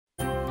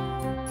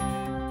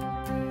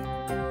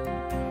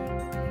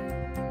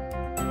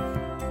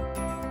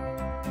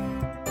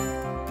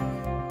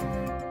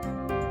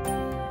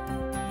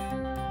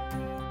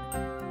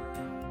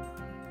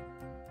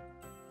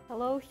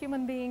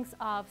human beings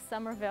of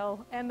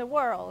Somerville and the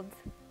world.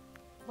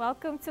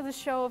 Welcome to the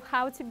show of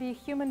how to be a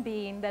human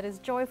being that is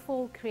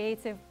joyful,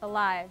 creative,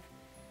 alive,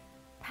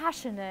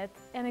 passionate,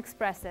 and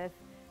expressive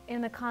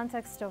in the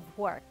context of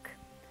work.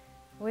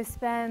 We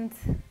spend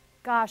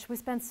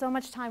so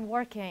much time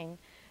working.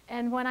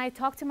 And when I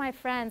talk to my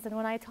friends and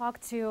when I talk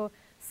to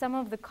some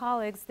of the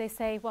colleagues, they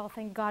say, well,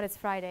 thank God it's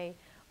Friday.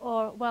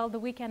 Or, well, the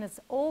weekend is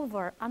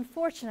over,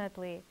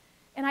 unfortunately.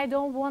 And I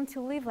don't want to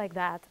live like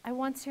that. I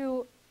want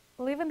to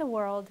live in the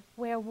world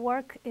where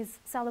work is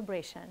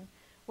celebration,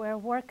 where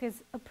work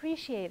is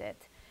appreciated,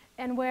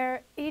 and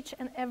where each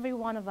and every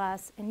one of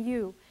us and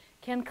you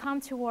can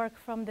come to work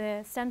from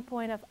the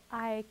standpoint of,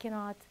 I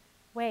cannot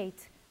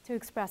wait to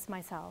express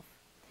myself.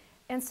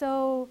 And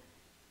so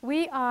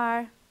we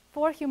are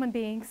 4 human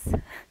beings,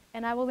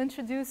 and I will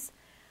introduce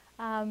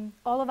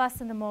all of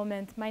us in a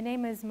moment. My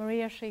name is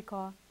Mariya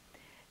Shiyko,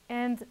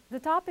 and the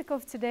topic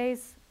of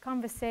today's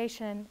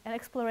conversation and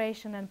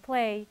exploration and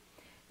play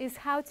is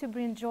how to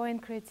bring joy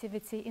and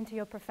creativity into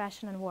your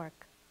profession and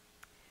work.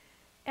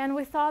 And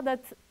we thought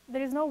that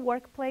there is no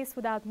workplace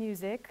without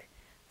music,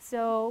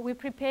 so we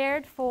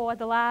prepared for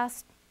the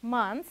last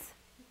month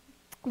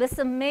this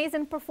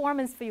amazing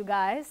performance for you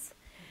guys.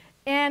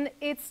 And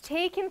it's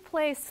taking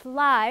place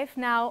live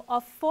now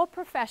of 4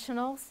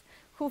 professionals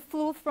who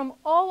flew from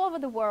all over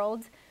the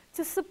world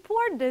to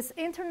support this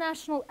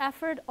international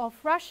effort of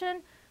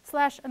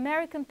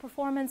Russian/American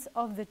performance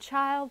of the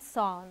child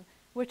song,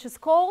 which is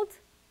called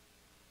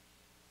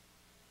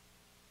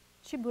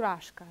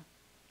Cheburashka.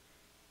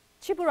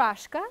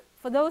 Cheburashka,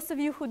 for those of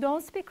you who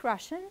don't speak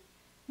Russian,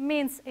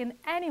 means an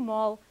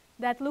animal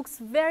that looks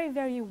very,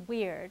 very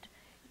weird.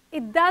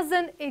 It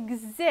doesn't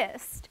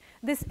exist.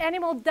 This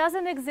animal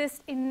doesn't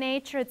exist in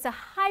nature. It's a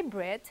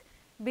hybrid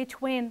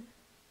between,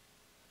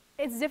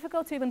 it's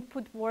difficult to even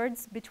put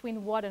words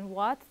between what and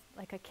what,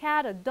 like a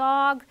cat, a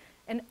dog,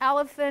 an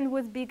elephant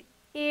with big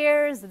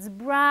ears, it's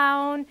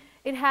brown.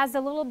 It has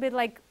a little bit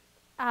like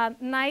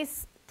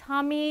nice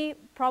tummy,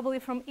 probably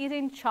from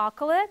eating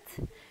chocolate.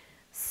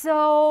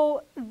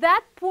 So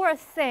that poor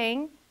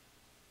thing,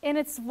 in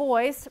its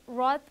voice,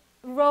 wrote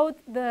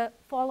the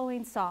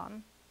following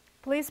song.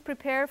 Please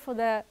prepare for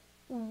the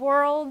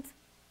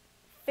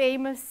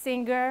world-famous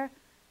singer,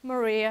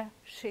 Mariya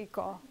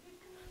Shiyko.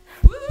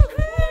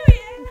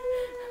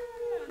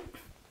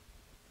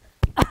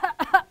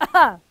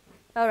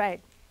 All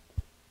right.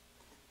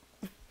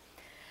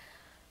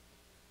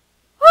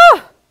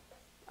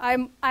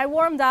 I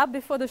warmed up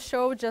before the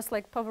show just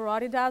like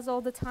Pavarotti does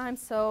all the time,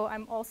 so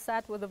I'm all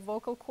set with the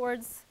vocal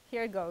cords.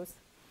 Here it goes.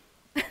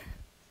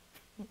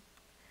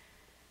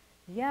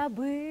 Я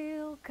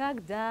был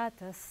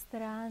когда-то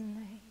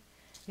странной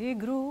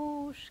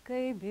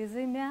игрушкой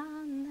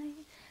безымянной,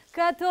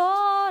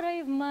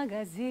 которой в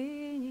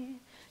магазине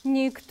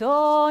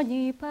никто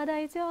не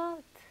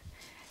подойдет.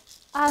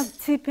 А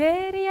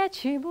теперь я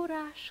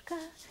чебурашка,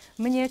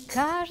 мне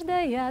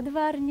каждая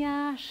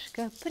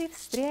дворняжка при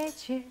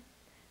встрече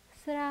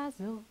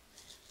сразу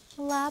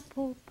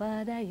лапу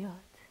подает.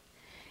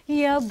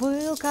 Я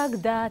был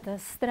когда-то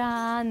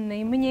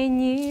странный, мне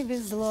не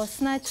везло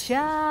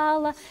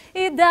сначала,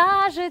 и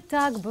даже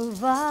так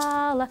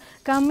бывало,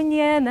 ко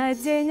мне на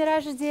день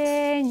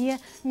рождения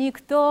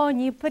никто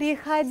не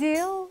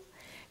приходил.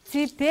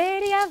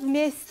 Теперь я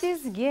вместе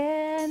с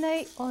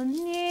Геной, он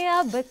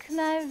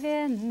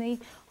необыкновенный,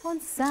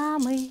 он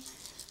самый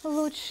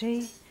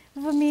лучший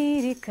в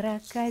мире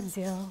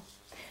крокодил.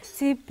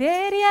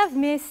 Теперь я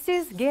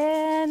вместе с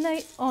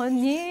Геной,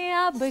 он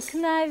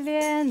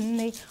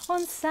необыкновенный,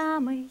 он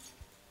самый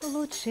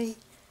лучший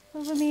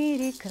в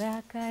мире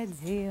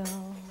крокодил.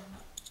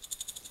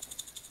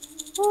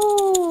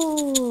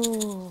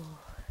 Ooh.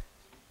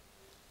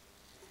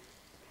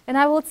 And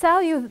I will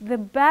tell you the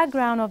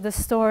background of the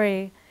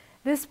story.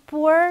 This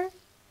poor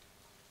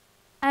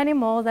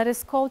animal that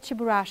is called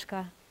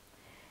Cheburashka.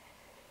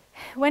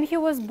 When he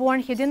was born,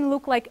 he didn't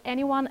look like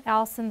anyone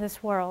else in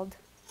this world.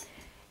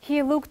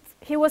 He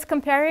was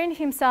comparing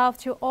himself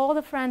to all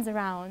the friends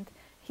around.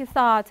 He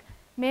thought,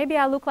 maybe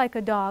I look like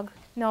a dog.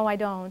 No, I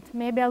don't.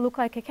 Maybe I look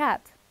like a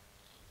cat.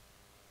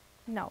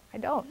 No, I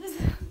don't.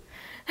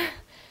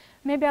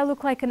 Maybe I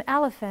look like an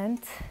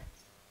elephant.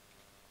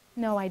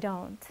 No, I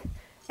don't.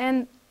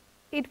 And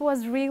it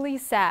was really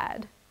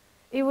sad.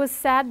 It was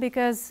sad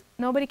because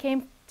nobody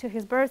came to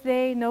his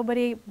birthday,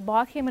 nobody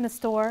bought him in a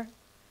store.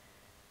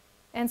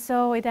 And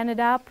so it ended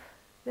up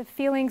the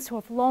feelings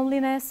of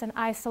loneliness and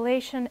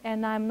isolation,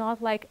 and I'm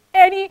not like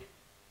anybody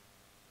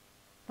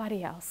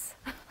else.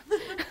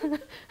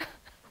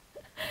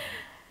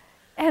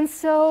 And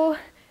so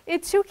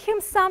it took him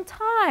some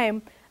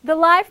time, the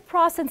life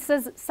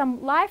processes,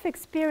 some life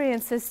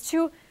experiences,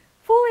 to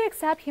fully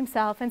accept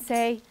himself and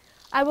say,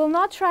 I will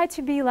not try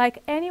to be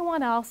like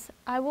anyone else,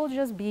 I will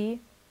just be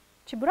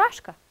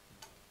Cheburashka.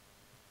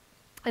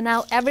 And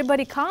now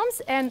everybody comes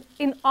and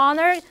in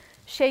honor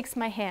shakes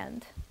my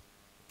hand.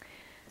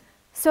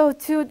 So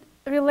to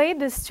relate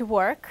this to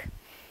work,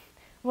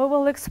 we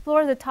will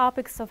explore the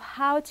topics of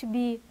how to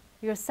be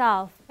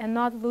yourself and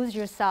not lose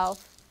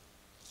yourself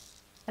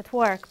at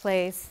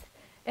workplace,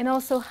 and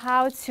also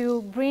how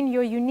to bring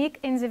your unique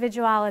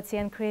individuality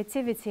and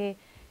creativity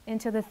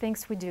into the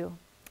things we do.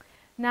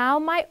 Now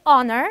my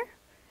honor,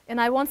 and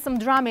I want some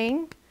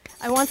drumming,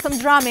 to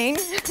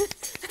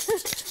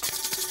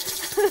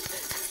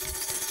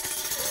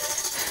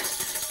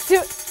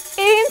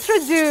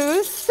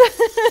introduce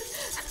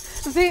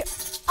the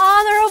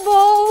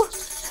honorable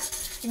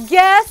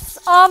guests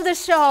of the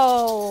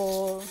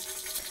show.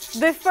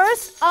 The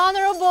first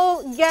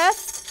honorable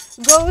guest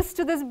goes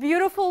to this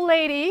beautiful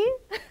lady.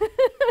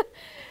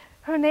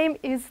 Her name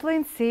is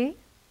Lindsay.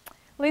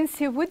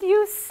 Lindsay, would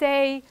you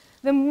say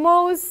the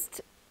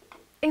most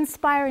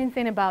inspiring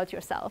thing about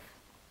yourself?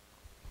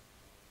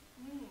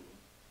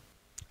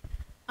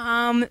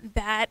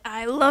 That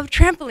I love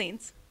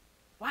trampolines.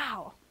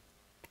 Wow.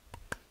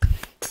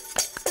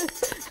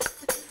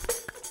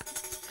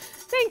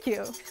 Thank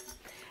you.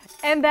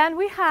 And then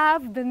we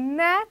have the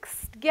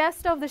next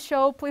guest of the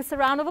show. Please, a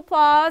round of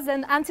applause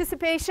and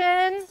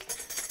anticipation.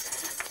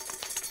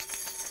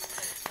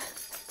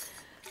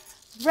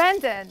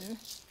 Brendan.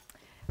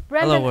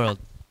 Hello, world.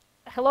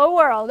 Hello,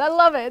 world. I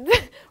love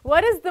it.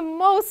 What is the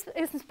most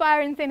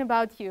inspiring thing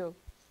about you?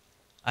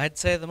 I'd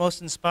say the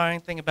most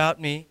inspiring thing about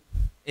me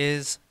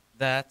is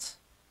that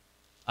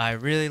I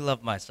really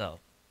love myself.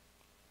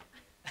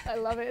 I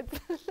love it.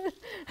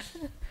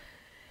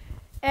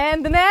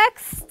 And the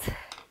next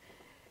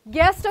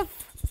guest of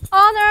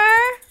honor,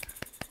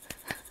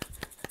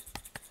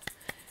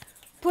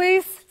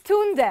 please,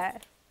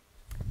 Tunde.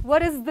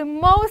 What is the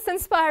most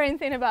inspiring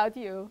thing about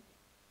you?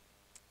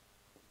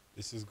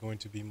 This is going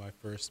to be my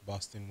first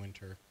Boston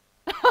winter.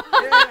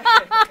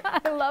 I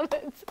love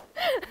it.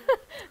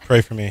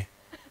 Pray for me.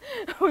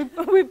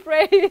 We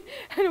pray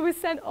and we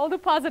send all the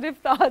positive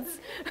thoughts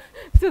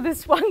to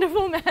this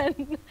wonderful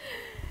man.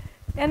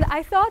 And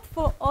I thought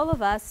for all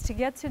of us to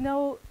get to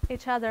know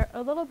each other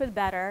a little bit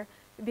better,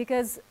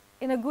 because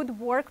in a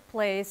good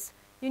workplace,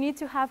 you need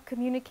to have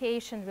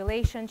communication,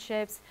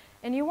 relationships,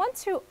 and you want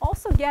to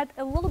also get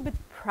a little bit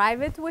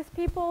private with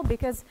people,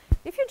 because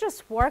if you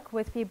just work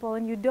with people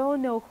and you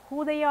don't know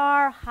who they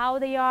are, how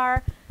they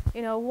are,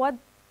 you know, what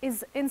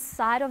is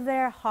inside of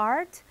their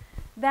heart,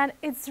 then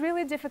it's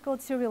really difficult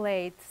to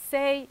relate.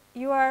 Say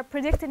you are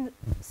predicting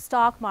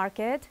stock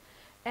market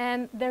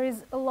and there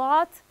is a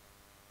lot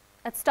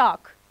at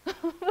stock,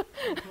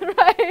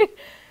 right?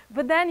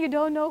 But then you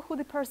don't know who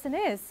the person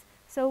is.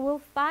 So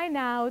we'll find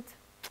out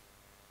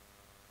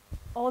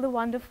all the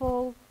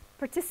wonderful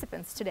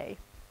participants today.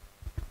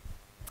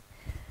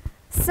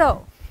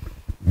 So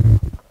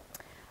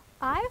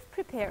I've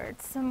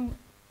prepared some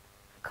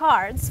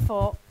cards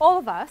for all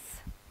of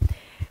us,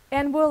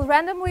 and we'll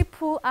randomly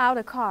pull out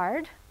a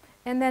card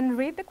and then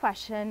read the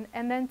question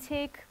and then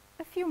take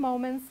a few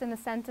moments in a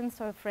sentence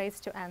or a phrase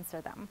to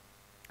answer them.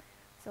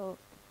 So,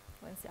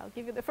 Lindsay, I'll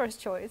give you the first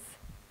choice.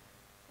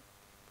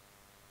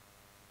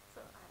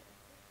 So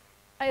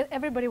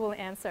everybody will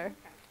answer.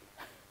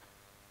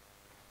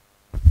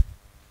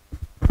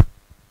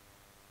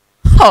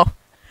 Oh,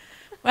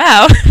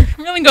 wow. I'm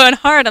really going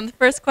hard on the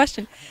first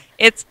question.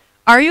 It's,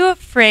 are you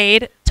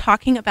afraid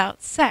talking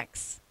about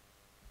sex?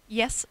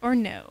 Yes or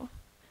no?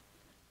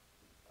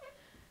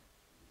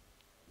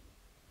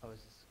 How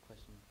is this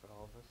question for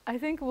all of us? I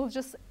think we'll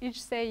just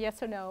each say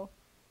yes or no.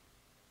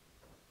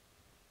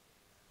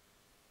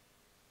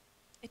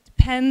 It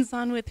depends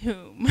on with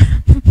whom.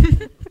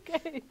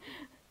 Okay.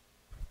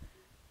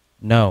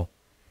 No.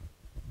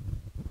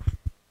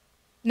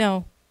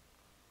 No.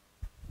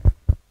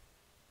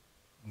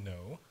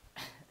 No.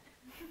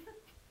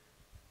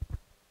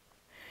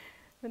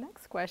 The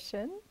next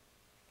question.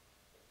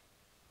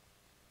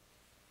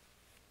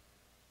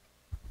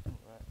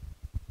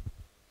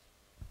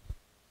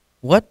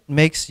 What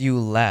makes you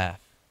laugh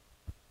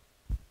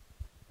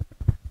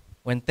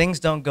when things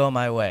don't go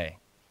my way?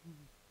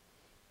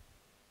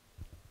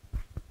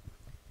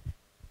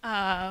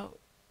 I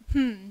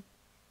think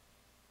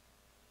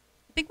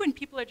when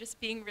people are just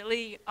being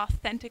really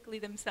authentically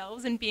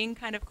themselves and being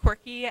kind of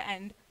quirky,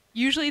 and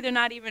usually they're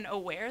not even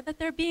aware that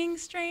they're being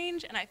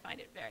strange, and I find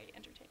it very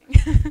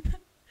entertaining.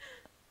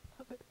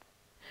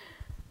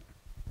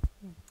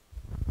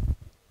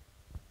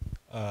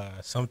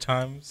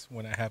 Sometimes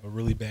when I have a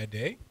really bad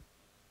day,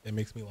 it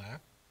makes me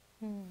laugh,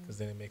 because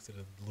then it makes it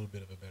a little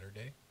bit of a better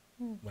day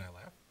when I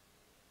laugh.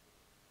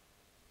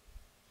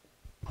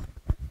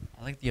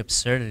 I like the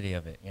absurdity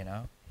of it, you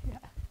know? Yeah.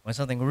 When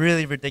something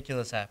really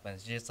ridiculous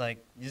happens, you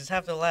just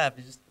have to laugh.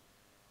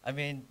 I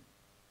mean,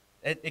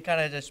 it kind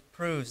of just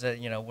proves that,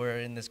 you know, we're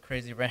in this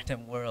crazy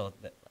random world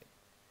that like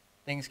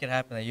things can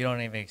happen that you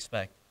don't even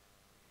expect.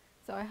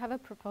 So I have a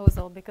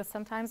proposal, because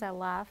sometimes I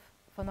laugh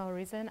for no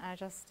reason. I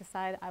just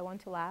decide I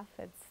want to laugh.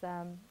 It's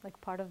like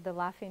part of the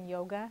laughing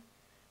yoga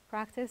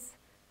practice.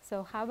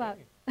 So how about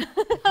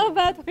how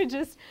about we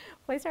just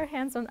place our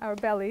hands on our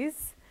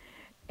bellies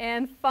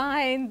and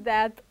find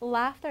that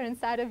laughter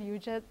inside of you,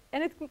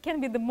 and it can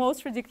be the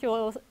most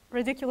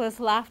ridiculous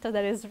laughter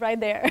that is right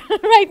there,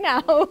 right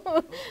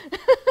now.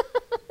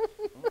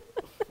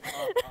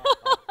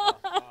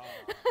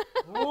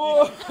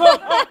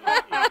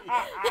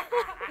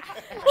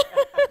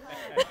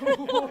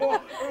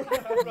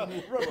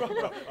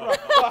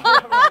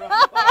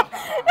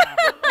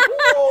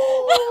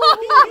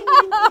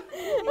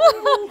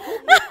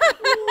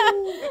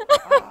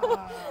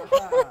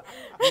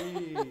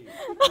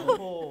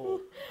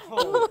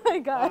 Oh my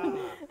God.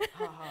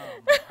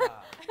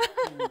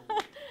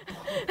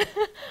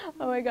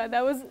 Oh my God,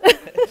 that was,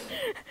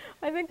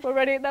 I think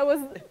already, that was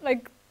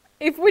like,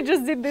 if we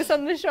just did this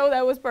on the show,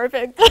 that was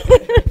perfect.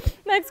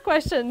 Next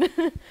question.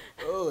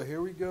 Oh,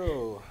 here we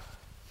go.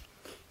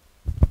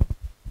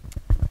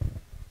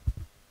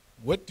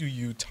 What do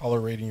you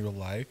tolerate in your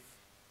life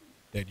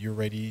that you're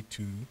ready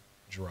to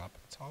drop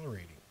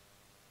tolerating?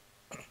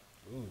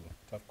 Ooh,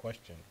 tough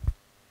question.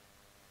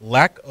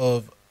 Lack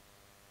of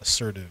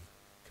assertive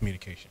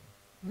communication.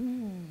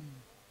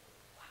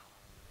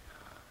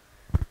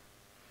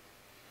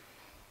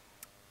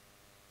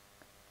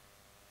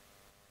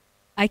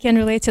 I can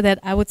relate to that.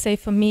 I would say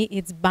for me,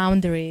 it's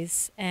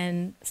boundaries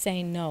and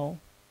saying no.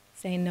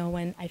 Saying no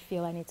when I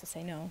feel I need to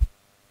say no.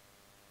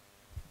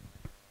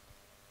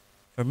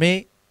 For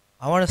me,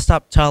 I want to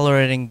stop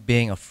tolerating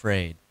being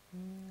afraid.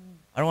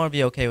 I don't want to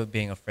be okay with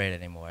being afraid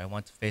anymore. I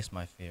want to face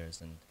my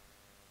fears and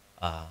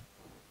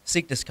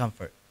seek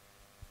discomfort.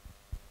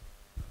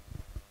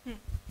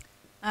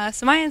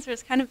 So my answer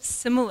is kind of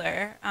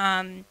similar.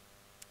 I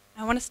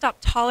want to stop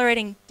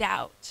tolerating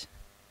doubt.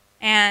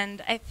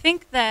 And I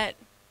think that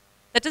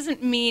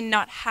doesn't mean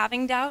not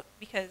having doubt,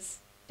 because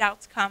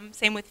doubts come,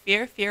 same with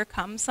fear. Fear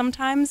comes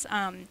sometimes.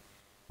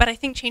 But I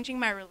think changing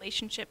my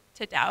relationship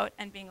to doubt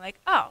and being like,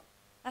 oh,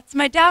 that's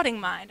my doubting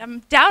mind. I'm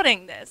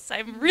doubting this.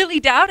 I'm really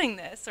doubting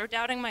this. Or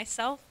doubting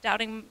myself,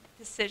 doubting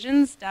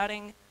decisions,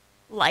 doubting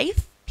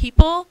life,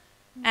 people.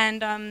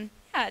 And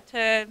yeah,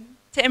 to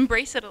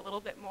embrace it a little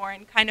bit more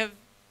and kind of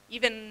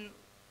even,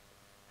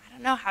 I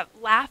don't know,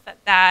 laugh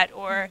at that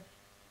or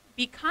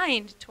be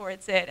kind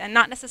towards it and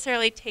not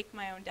necessarily take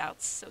my own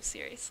doubts so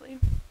seriously.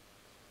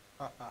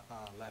 Laugh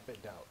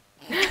at doubt.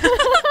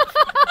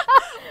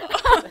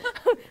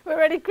 We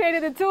already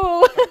created a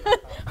tool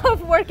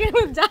of working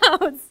with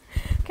doubts.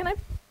 Can I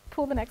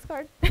pull the next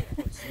card?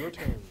 It's your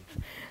turn.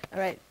 All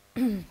right.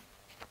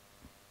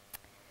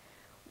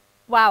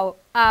 Wow.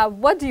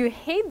 What do you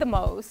hate the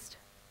most?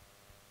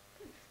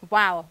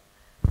 Wow.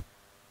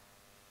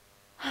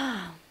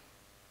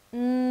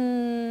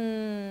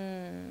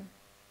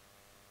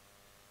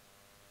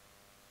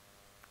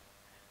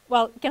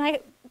 Well, can I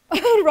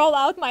roll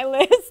out my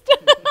list?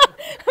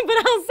 But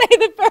I'll say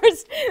the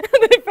first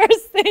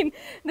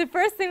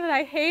thing that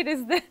I hate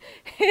is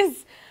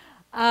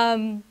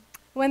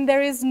when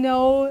there is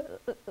no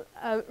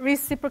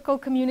reciprocal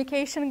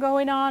communication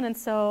going on, and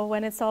so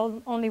when it's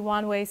only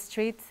one-way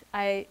street,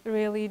 I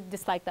really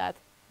dislike that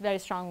very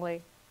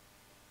strongly.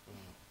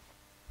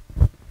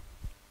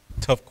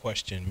 Tough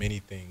question, many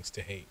things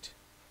to hate.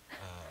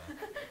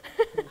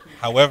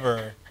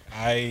 However,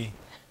 I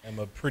am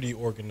a pretty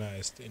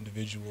organized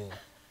individual.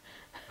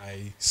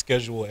 I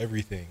schedule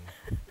everything,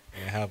 and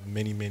I have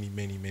many, many,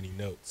 many, many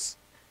notes.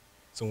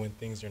 So when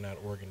things are not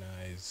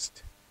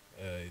organized,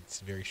 it's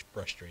very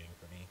frustrating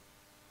for me.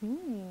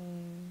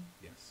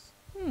 Yes.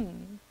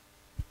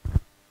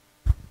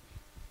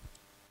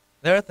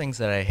 There are things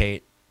that I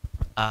hate,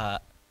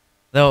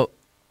 though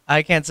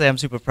I can't say I'm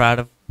super proud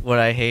of what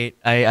I hate.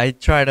 I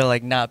try to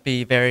not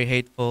be very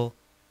hateful.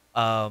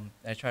 I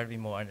try to be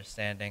more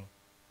understanding,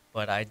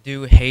 but I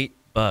do hate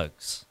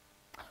bugs.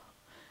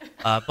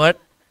 But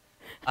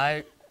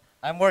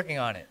I'm working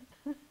on it.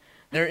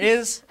 There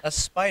is a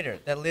spider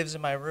that lives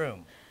in my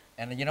room,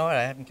 and you know what?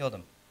 I haven't killed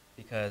him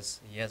because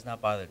he has not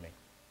bothered me.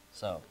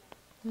 So,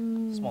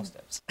 small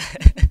steps.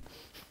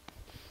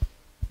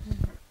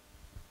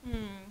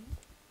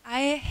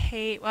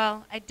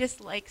 I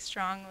dislike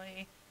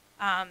strongly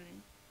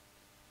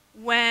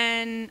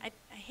when I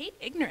hate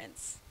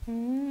ignorance.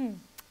 Ooh.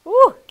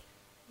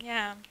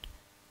 Yeah.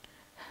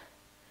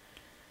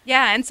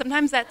 Yeah, and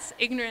sometimes that's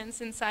ignorance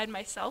inside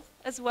myself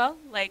as well.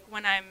 Like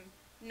when I'm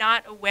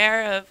not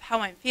aware of how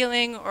I'm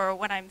feeling or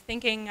what I'm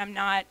thinking, I'm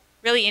not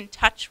really in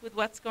touch with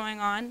what's going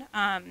on.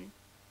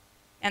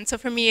 And so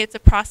for me, it's a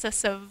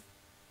process of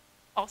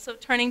also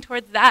turning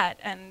towards that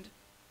and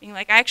being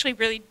like, I actually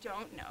really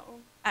don't know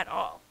at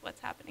all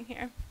what's happening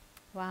here.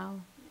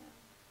 Wow. Yeah.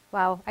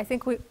 Wow. I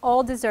think we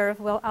all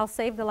deserve, well, I'll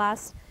save the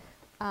last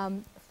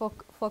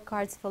four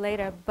cards for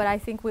later, but I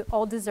think we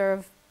all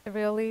deserve a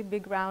really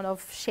big round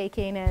of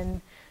shaking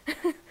and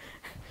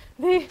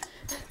and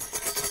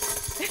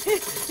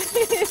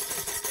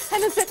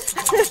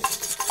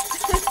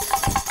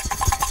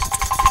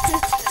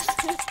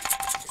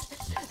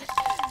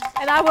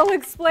I will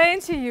explain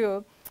to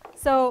you.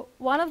 So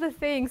one of the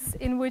things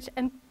in which,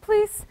 and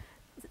please,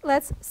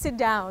 let's sit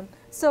down.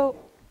 So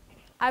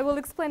I will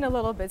explain a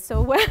little bit.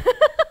 So when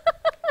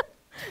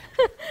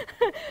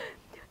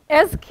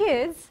as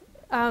kids,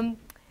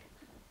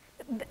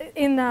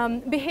 in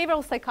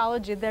behavioral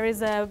psychology, there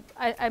is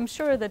I'm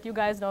sure that you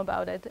guys know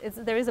about it.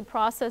 There is a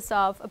process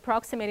of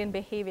approximating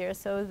behavior.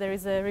 So there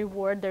is a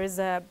reward, there is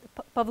a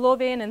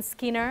Pavlovian and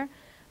Skinner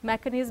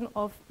mechanism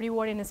of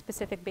rewarding a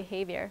specific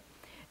behavior.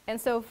 And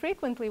so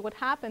frequently what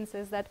happens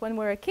is that when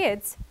we're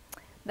kids,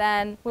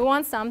 then we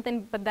want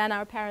something, but then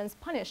our parents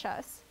punish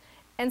us.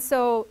 And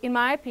so in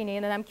my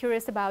opinion, and I'm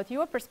curious about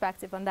your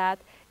perspective on that,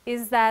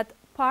 is that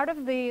part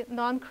of the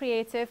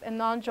non-creative and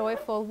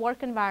non-joyful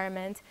work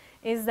environment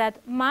is that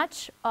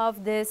much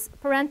of this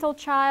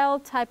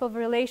parental-child type of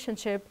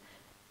relationship,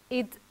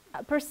 it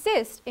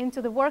persists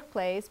into the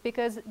workplace,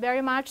 because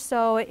very much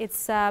so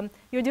it's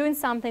you're doing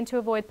something to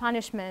avoid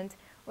punishment,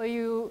 or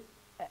you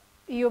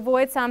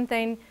avoid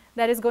something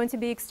that is going to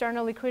be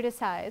externally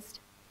criticized.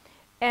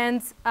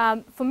 And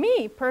for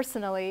me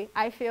personally,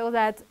 I feel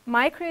that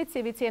my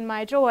creativity and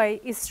my joy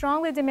is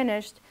strongly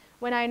diminished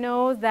when I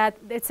know that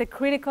it's a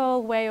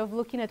critical way of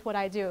looking at what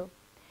I do.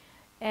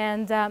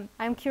 And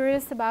I'm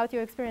curious about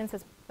your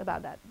experiences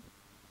about that.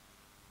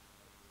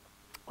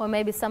 Or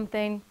maybe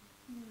something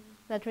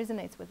that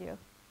resonates with you.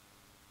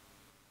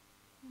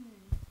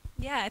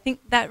 Yeah, I think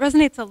that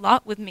resonates a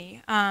lot with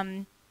me.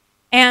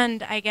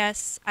 And I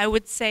guess I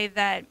would say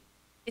that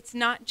it's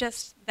not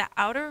just the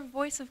outer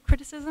voice of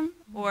criticism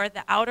or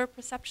the outer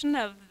perception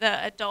of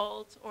the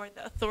adult or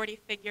the authority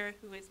figure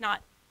who is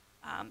not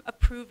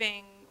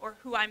approving or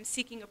who I'm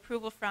seeking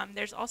approval from.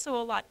 There's also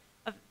a lot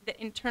of the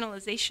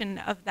internalization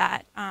of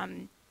that,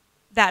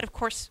 that of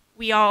course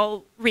we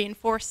all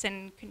reinforce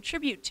and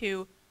contribute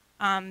to.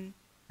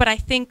 But I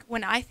think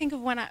when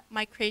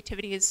my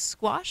creativity is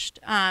squashed,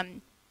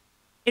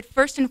 it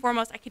first and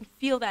foremost, I can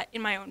feel that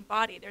in my own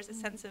body. There's a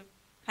sense of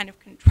kind of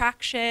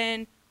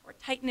contraction or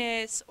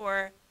tightness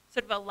or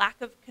sort of a lack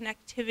of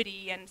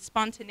connectivity and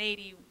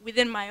spontaneity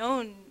within my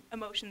own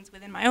emotions,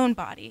 within my own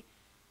body.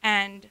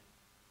 And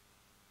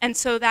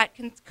so that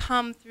can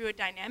come through a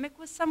dynamic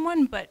with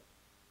someone, but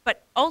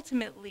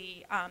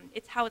ultimately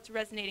it's how it's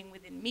resonating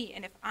within me.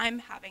 And if I'm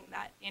having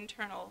that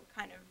internal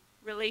kind of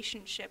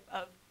relationship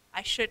of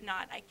I should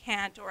not, I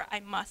can't, or I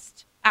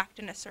must act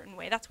in a certain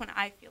way, that's when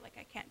I feel like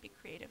I can't be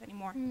creative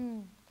anymore.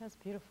 That's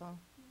beautiful.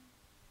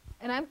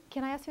 And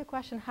can I ask you a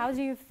question? How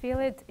do you feel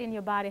it in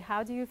your body?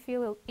 How do you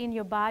feel in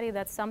your body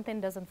that something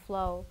doesn't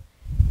flow?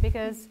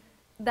 Because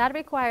that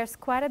requires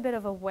quite a bit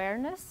of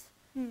awareness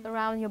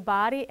around your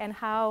body and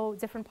how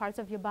different parts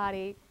of your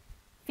body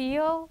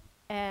feel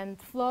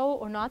and flow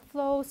or not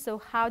flow. So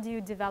how do you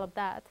develop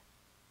that?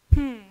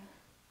 I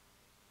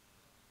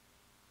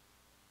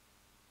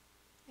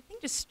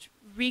think just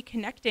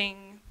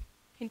reconnecting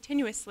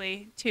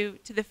continuously to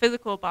the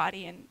physical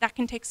body, and that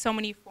can take so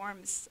many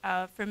forms.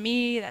 For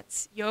me,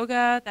 that's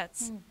yoga,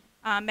 that's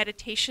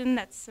meditation,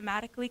 that's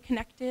somatically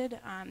connected.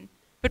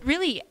 But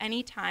really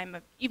any time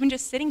of even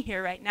just sitting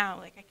here right now,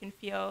 like I can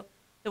feel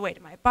the weight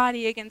of my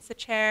body against the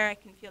chair, I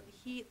can feel the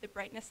heat, the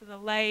brightness of the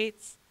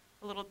lights,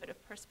 a little bit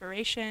of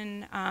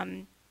perspiration.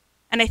 And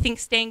I think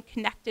staying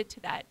connected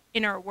to that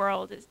inner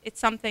world, it's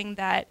something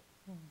that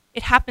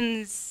it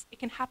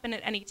can happen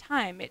at any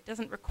time. It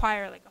doesn't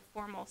require like a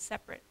formal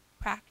separate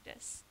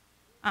practice.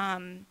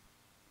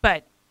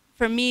 But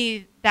for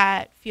me,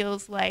 that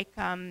feels like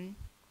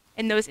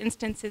in those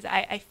instances,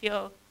 I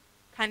feel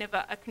kind of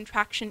a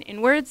contraction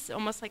inwards,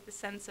 almost like the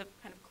sense of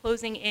kind of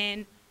closing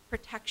in,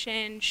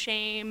 protection,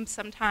 shame,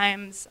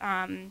 sometimes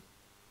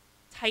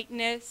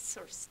tightness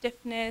or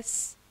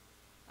stiffness,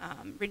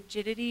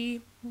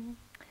 rigidity.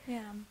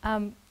 Yeah.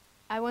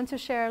 I want to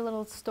share a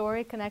little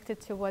story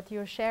connected to what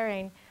you're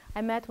sharing.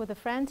 I met with a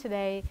friend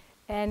today,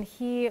 and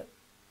he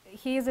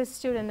is a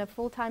student, a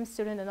full-time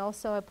student, and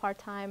also a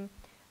part-time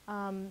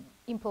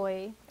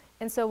employee.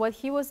 And so what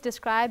he was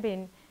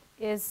describing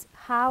is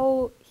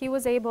how he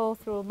was able,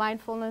 through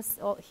mindfulness,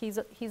 he's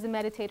a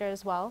meditator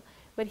as well,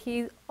 but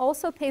he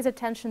also pays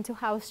attention to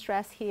how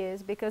stressed he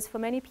is, because for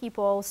many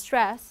people,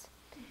 stress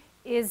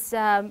is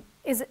a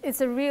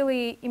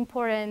really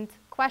important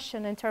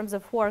question in terms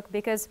of work,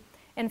 because,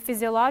 and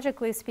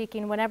physiologically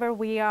speaking, whenever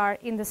we are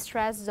in the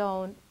stress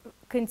zone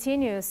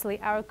continuously,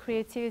 our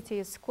creativity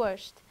is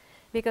squished.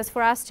 Because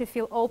for us to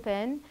feel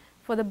open,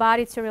 for the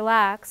body to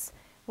relax,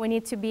 we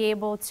need to be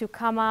able to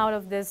come out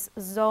of this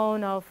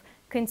zone of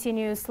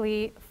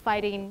continuously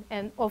fighting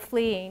or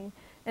fleeing.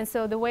 And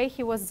so the way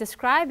he was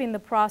describing the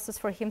process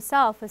for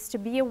himself is to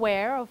be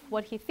aware of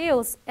what he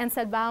feels and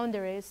set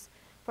boundaries.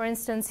 For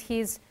instance,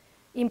 his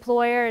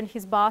employer and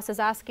his boss is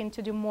asking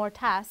to do more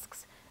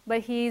tasks,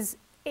 but he's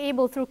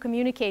able through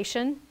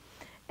communication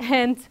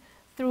and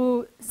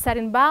through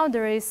setting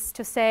boundaries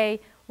to say,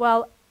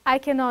 well, I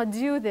cannot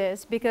do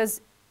this because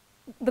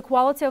the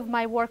quality of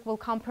my work will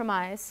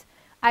compromise.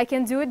 I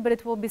can do it, but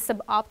it will be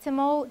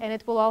suboptimal, and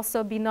it will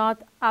also be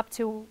not up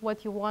to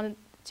what you want it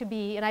to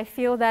be. And I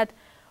feel that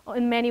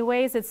in many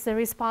ways it's a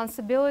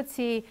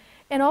responsibility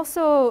and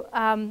also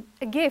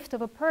a gift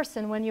of a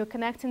person when you're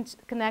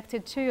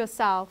connected to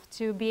yourself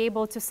to be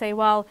able to say,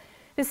 well,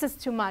 this is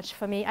too much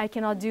for me, I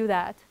cannot do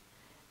that.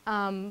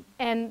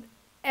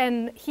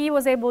 And he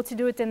was able to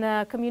do it in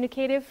a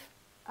communicative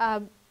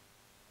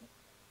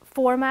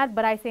format,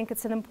 but I think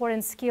it's an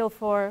important skill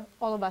for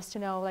all of us to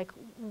know, like,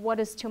 what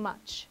is too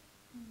much.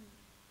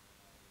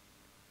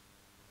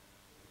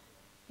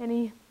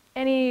 Any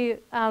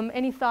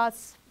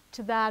thoughts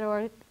to that,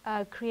 or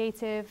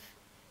creative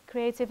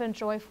creative and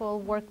joyful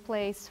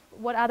workplace,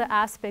 what other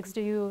aspects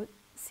do you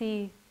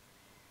see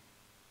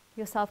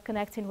yourself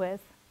connecting with?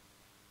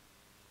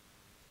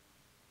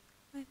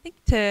 I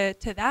think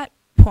to that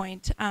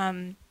point,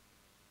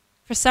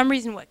 for some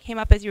reason what came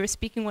up as you were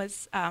speaking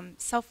was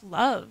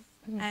self-love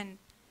and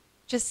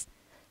just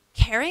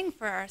caring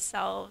for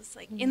ourselves,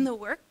 like in the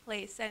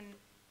workplace,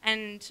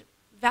 and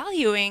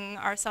valuing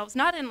ourselves,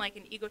 not in like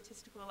an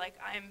egotistical, like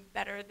I'm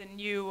better than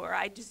you or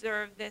I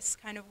deserve this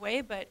kind of way,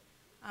 but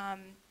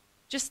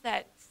just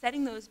that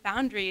setting those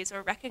boundaries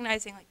or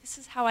recognizing like this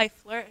is how I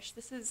flourish,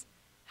 this is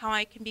how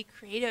I can be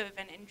creative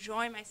and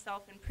enjoy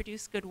myself and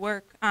produce good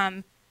work.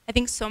 I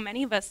think so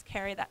many of us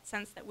carry that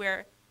sense that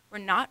we're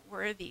not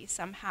worthy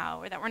somehow,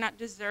 or that we're not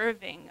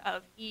deserving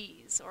of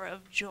ease or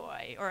of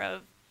joy or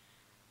of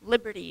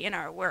liberty in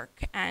our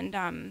work, and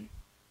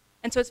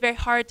so it's very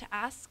hard to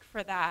ask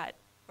for that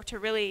or to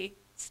really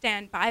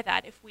stand by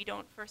that if we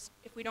don't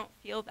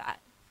feel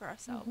that for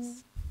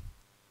ourselves.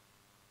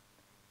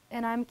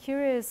 And I'm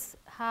curious,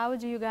 how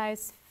do you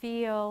guys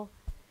feel,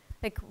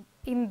 like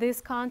in this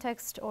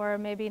context or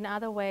maybe in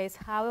other ways,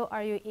 how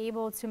are you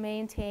able to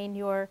maintain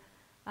your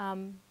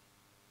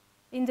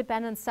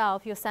independent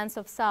self, your sense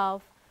of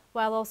self,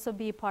 while also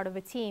be part of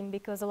a team?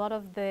 Because a lot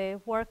of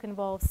the work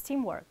involves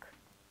teamwork.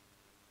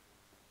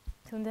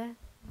 Tunde?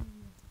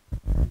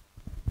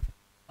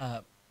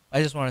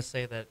 I just want to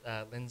say that,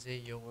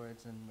 Lindsay, your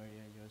words and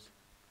Mariya, yours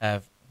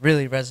have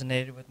really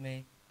resonated with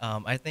me.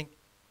 I think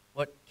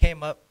what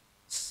came up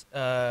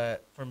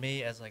for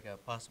me as like a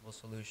possible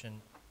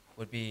solution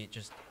would be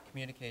just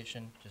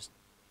communication, just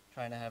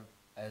trying to have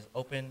as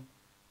open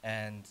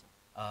and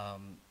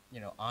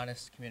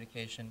honest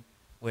communication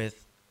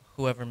with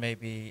whoever may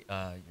be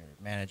your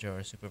manager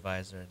or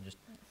supervisor, and just.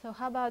 So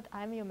how about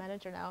I'm your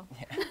manager now?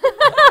 Yeah.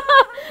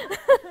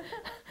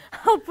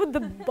 I'll put the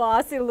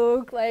bossy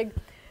look, like,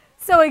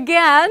 so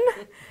again,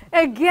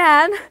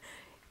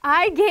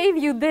 I gave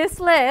you this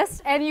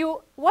list and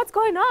what's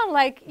going on?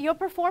 Like, your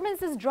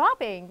performance is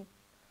dropping.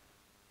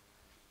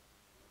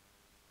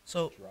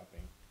 So.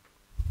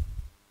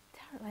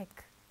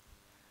 Like.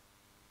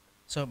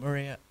 So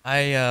Mariya,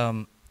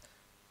 I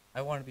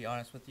want to be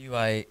honest with you.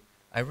 I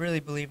really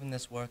believe in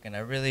this work, and I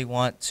really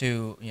want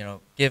to,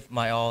 give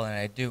my all, and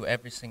I do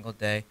every single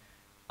day.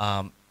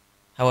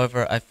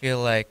 However, I feel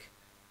like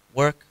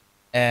work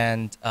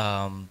and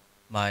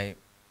my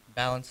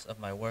balance of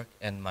my work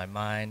and my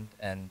mind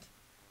and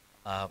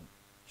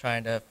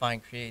trying to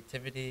find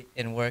creativity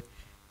in work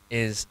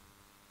is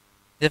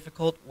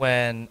difficult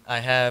when I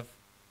have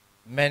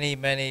many,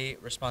 many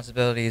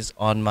responsibilities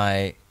on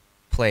my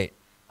plate.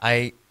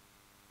 I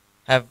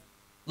have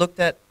looked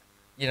at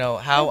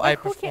how I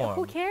perform.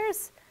 Who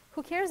cares?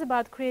 Who cares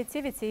about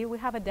creativity? We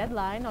have a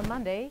deadline on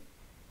Monday.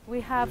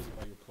 We have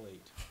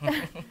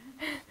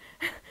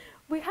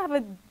we have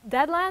a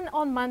deadline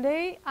on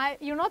Monday.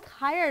 You're not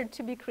hired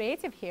to be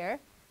creative here.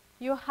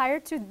 You're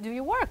hired to do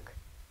your work.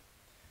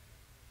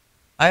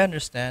 I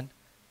understand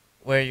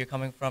where you're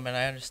coming from, and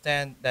I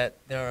understand that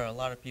there are a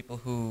lot of people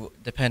who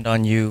depend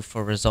on you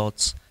for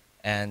results,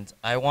 and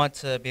I want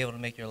to be able to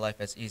make your life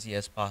as easy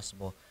as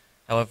possible.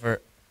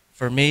 However,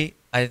 for me,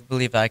 I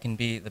believe I can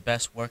be the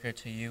best worker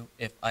to you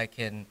if I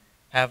can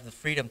have the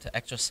freedom to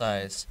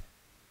exercise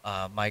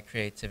my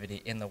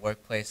creativity in the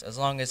workplace, as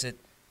long as it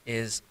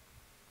is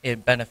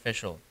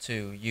beneficial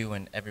to you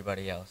and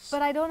everybody else.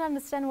 But I don't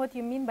understand what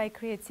you mean by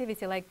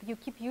creativity. Like, you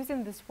keep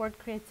using this word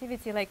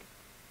creativity. Like,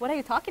 what are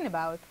you talking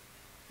about?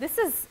 This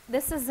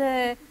is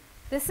a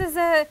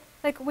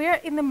like, we're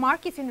in the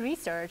marketing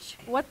research.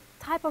 What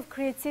type of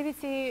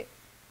creativity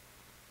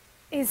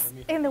is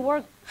in the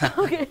work?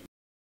 Okay.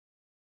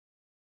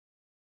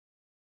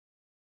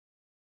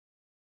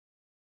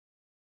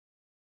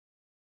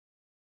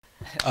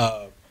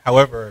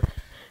 However,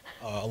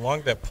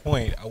 along that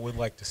point, I would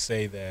like to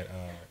say that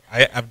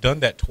I've done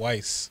that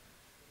twice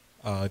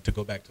to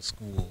go back to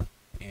school,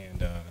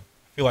 and I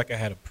feel like I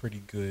had a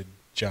pretty good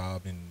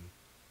job in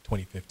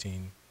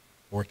 2015.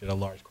 Worked at a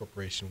large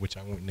corporation, which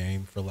I won't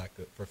name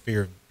for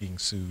fear of being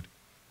sued,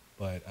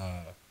 but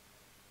I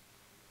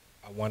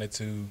wanted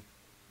to,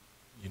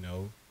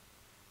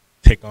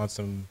 take on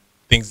some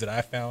things that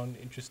I found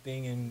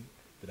interesting and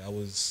that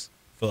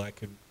feel I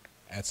could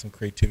add some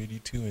creativity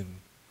to,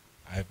 and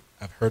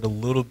I've heard a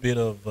little bit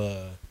of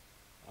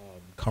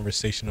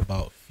conversation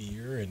about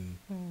fear and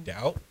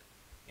doubt,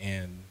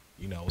 and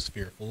I was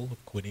fearful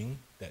of quitting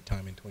that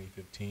time in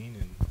 2015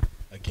 and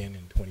again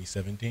in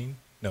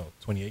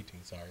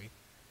 2018, sorry,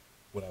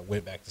 when I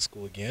went back to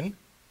school again.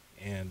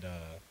 And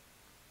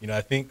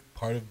I think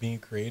part of being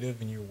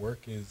creative in your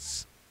work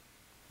is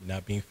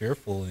not being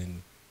fearful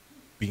and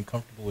being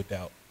comfortable with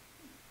doubt.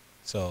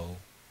 So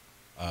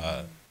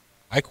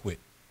I quit.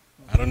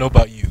 I don't know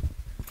about you.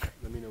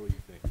 Let me know what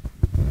you think.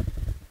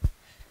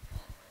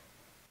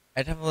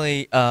 I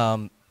definitely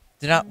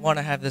do not want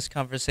to have this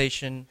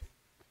conversation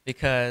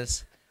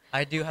because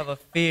I do have a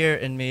fear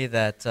in me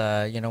that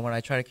when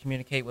I try to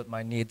communicate what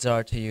my needs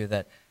are to you,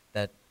 that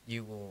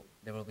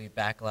there will be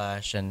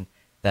backlash, and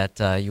that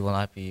you will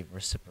not be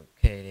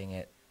reciprocating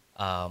it.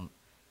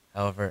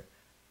 However,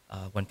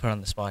 when put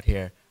on the spot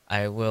here,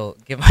 I will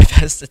give my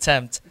best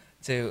attempt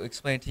to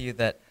explain to you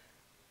that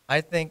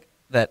I think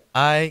that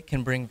I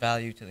can bring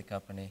value to the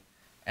company,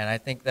 and I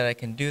think that I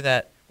can do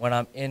that when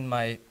I'm in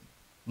my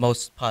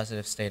most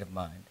positive state of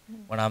mind.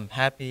 When I'm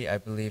happy, I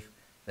believe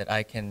that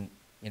I can,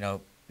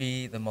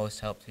 be the most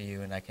help to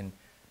you, and I can,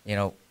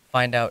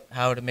 find out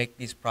how to make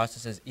these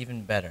processes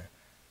even better.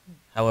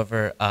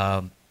 However,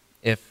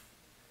 if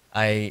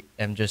I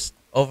am just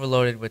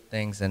overloaded with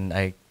things, and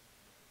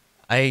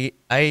I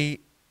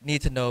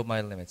need to know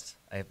my limits,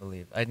 I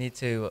believe. I need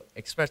to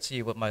express to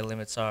you what my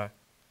limits are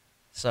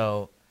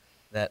so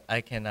that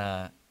I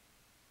can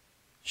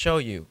show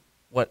you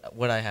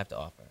what I have to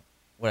offer,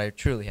 what I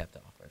truly have to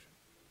offer.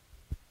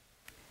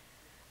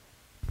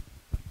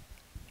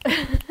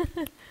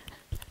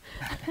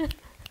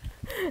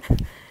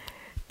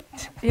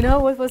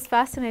 What was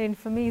fascinating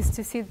for me is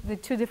to see the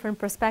two different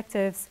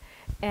perspectives,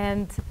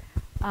 and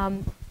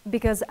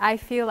because I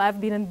feel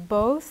I've been in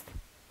both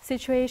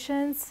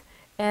situations,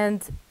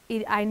 and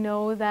I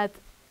know that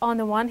on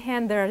the one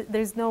hand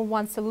there's no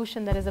one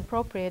solution that is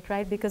appropriate,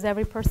 right? Because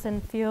every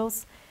person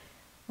feels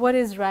what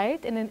is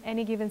right in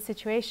any given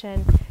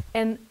situation,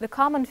 and the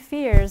common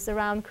fears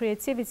around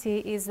creativity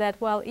is that,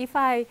 well, if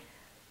I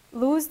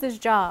lose this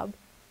job,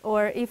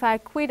 or if I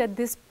quit at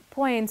this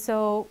point,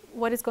 so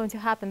what is going to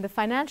happen? The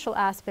financial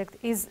aspect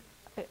is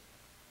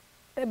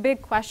a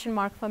big question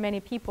mark for many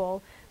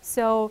people.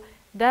 So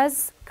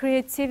does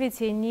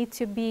creativity need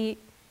to be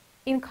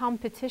in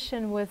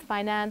competition with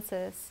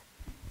finances,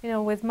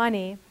 with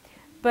money?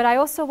 But I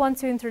also want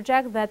to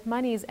interject that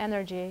money is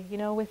energy.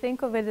 We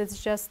think of it as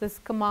just this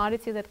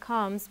commodity that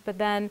comes, but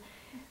then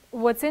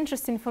what's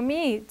interesting for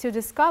me to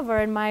discover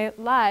in my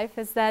life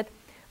is that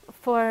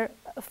for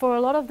a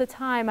lot of the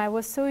time I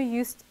was so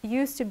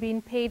used to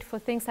being paid for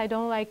things I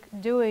don't like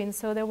doing.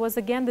 So there was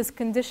again this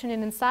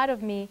conditioning inside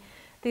of me,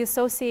 the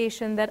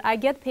association that I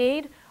get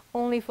paid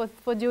only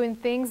for doing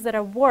things that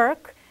are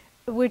work,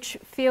 which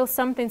feels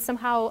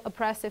somehow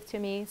oppressive to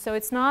me. So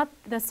it's not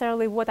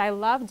necessarily what I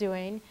love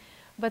doing,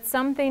 but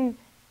something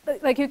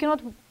like you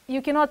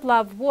cannot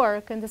love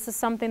work, and this is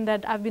something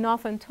that I've been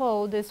often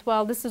told is,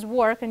 well, this is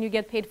work and you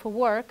get paid for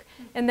work,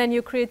 and then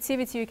your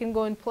creativity you can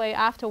go and play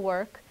after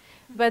work.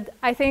 But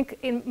I think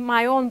in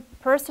my own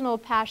personal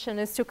passion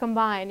is to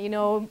combine.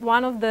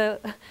 One of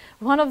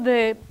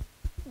the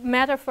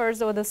metaphors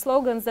or the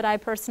slogans that I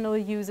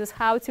personally use is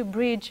how to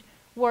bridge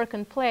work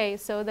and play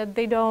so that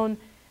they don't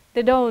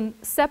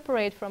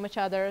separate from each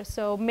other.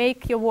 So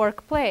make your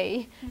work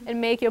play and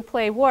make your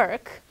play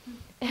work.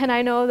 And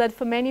I know that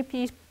for many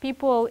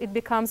people it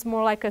becomes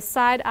more like a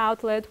side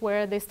outlet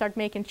where they start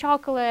making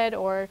chocolate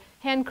or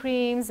hand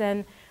creams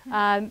and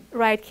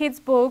write kids'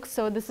 books.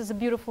 So this is a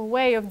beautiful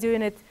way of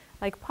doing it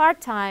like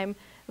part-time,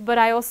 but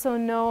I also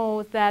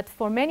know that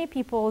for many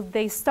people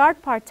they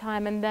start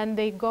part-time and then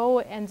they go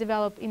and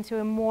develop into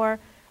a more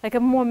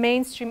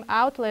mainstream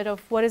outlet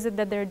of what is it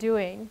that they're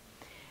doing.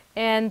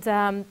 And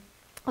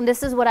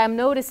this is what I'm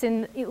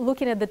noticing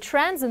looking at the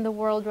trends in the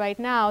world right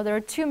now. There are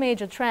two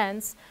major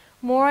trends.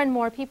 More and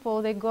more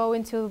people, they go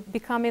into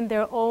becoming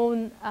their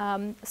own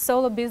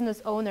solo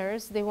business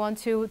owners. They want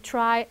to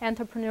try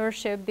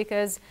entrepreneurship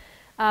because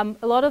a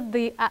lot of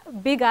the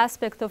big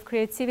aspect of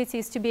creativity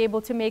is to be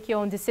able to make your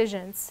own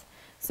decisions.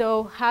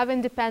 So have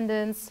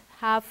independence,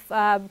 have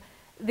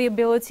the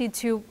ability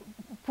to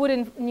put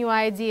in new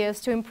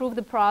ideas, to improve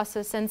the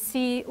process and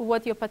see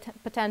what your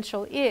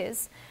potential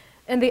is.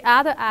 And the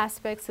other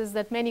aspects is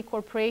that many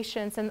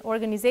corporations and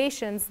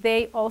organizations,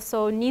 they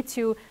also need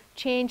to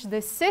change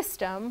the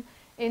system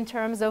in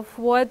terms of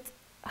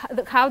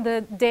how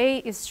the day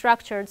is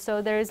structured.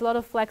 So there is a lot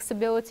of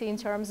flexibility in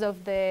terms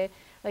of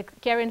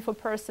caring for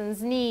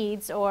person's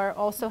needs, or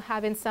also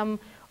having some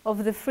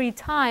of the free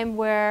time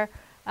where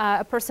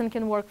a person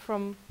can work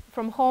from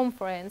home,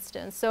 for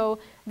instance. So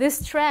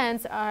these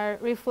trends are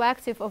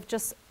reflective of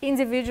just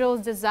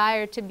individuals'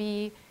 desire to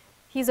be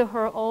his or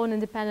her own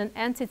independent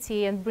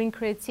entity and bring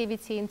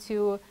creativity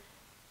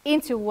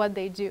into what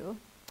they do.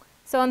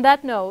 So on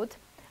that note,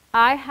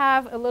 I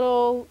have a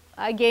little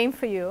game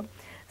for you.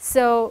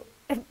 So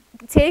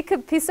take a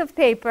piece of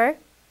paper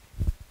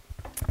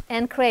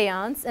and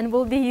crayons, and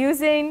we'll be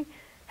using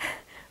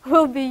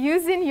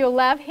your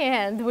left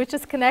hand, which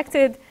is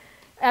connected.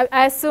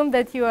 I assume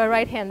that you are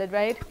right-handed,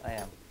 right? I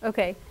am.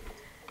 Okay.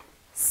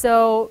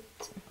 So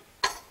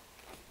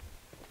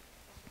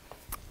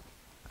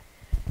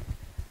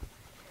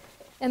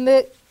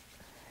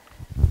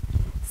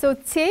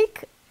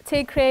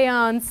take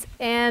crayons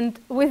and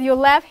with your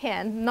left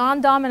hand,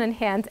 non-dominant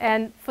hand,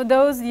 and for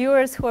those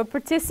viewers who are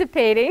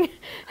participating,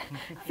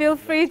 feel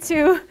free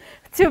to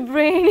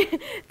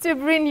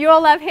bring your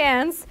left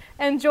hands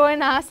and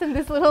join us in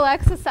this little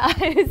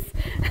exercise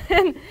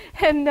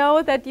and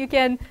know that you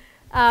can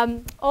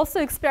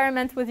also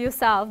experiment with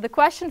yourself. The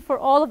question for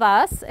all of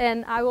us,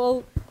 and I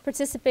will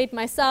participate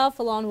myself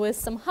along with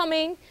some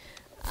humming,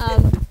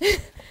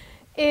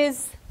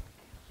 is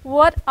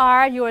what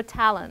are your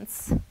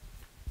talents?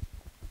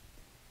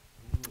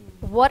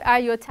 What are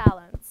your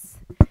talents?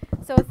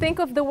 So think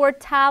of the word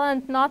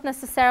talent not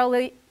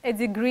necessarily a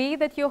degree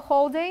that you're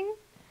holding,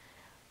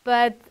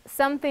 but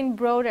something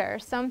broader,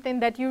 something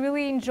that you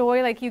really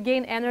enjoy, like you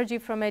gain energy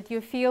from it,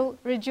 you feel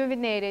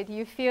rejuvenated,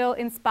 you feel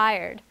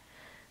inspired.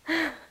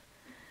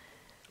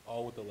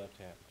 All with the left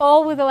hand.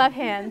 All with the left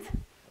hand.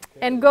 Okay.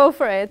 And go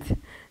for it.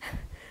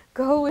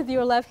 Go with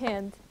your left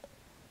hand.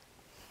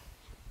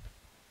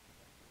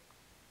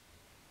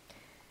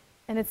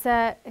 And it's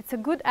a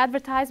good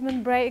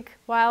advertisement break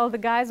while the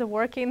guys are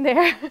working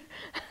there.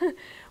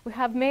 We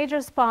have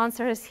major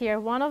sponsors here.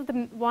 One of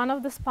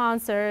the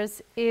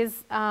sponsors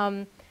is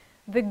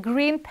the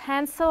Green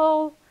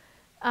Pencil,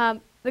 the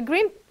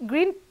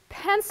green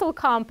pencil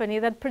company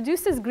that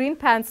produces green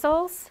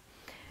pencils,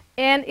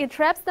 and it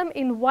wraps them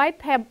in white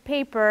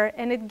paper,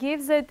 and it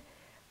gives it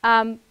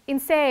in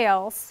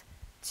sales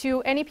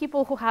to any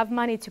people who have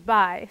money to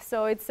buy.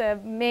 So it's a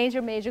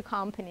major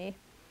company.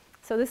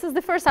 So this is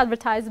the first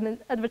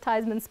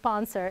advertisement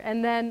sponsor,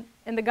 and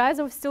the guys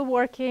are still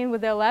working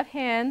with their left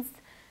hands,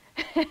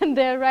 and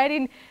they're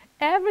writing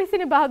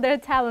everything about their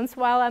talents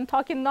while I'm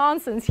talking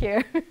nonsense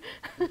here.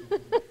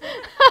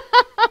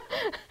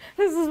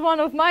 This is one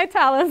of my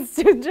talents,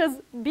 to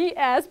just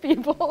BS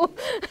people.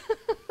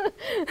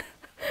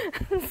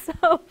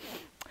 So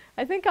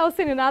I think I'll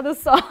sing another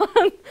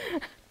song.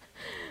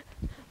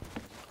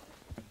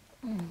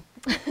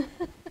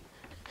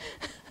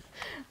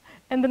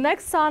 And the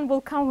next song will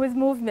come with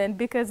movement,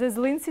 because as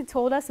Lindsay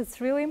told us, it's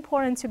really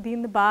important to be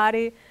in the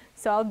body.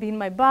 So I'll be in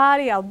my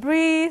body, I'll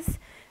breathe,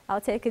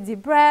 I'll take a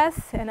deep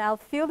breath, and I'll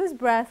feel this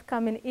breath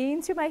coming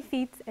into my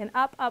feet and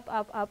up,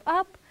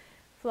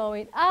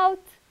 flowing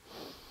out,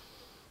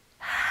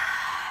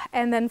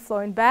 and then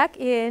flowing back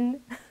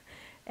in.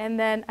 And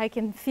then I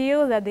can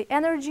feel that the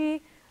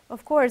energy,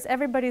 of course,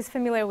 everybody's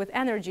familiar with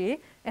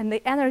energy, and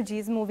the energy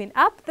is moving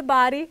up the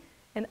body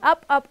and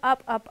up.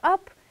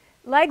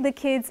 Like the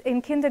kids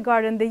in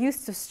kindergarten, they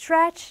used to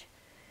stretch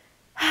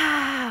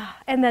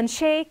and then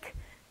shake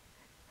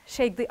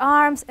the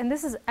arms. And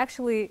this is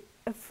actually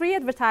a free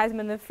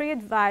advertisement, a free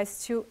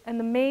advice to an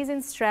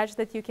amazing stretch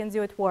that you can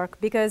do at work.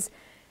 Because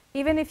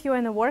even if you're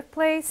in a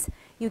workplace,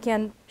 you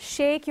can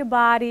shake your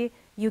body,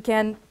 you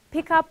can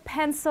pick up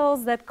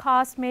pencils that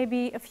cost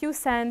maybe a few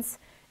cents,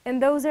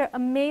 and those are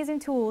amazing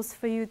tools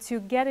for you to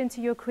get into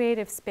your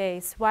creative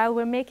space while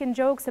we're making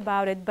jokes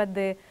about it. But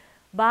the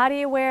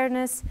body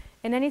awareness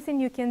and anything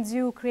you can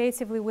do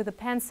creatively with a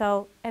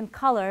pencil and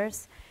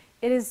colors,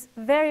 it is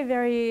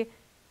very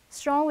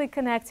strongly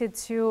connected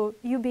to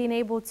you being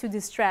able to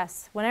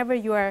distress. Whenever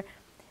you are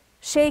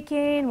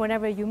shaking,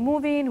 whenever you're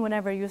moving,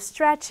 whenever you're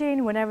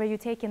stretching, whenever you're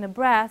taking a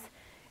breath,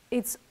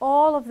 it's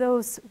all of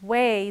those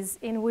ways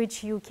in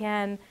which you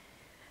can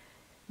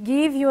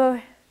give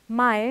your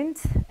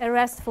mind a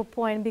restful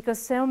point, because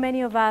so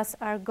many of us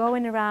are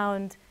going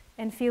around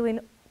and feeling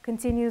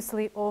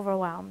continuously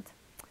overwhelmed.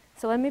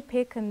 So let me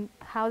pick on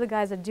how the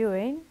guys are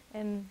doing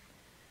and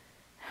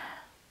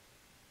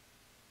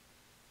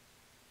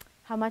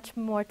how much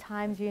more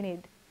time do you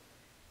need?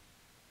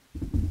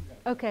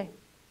 Okay,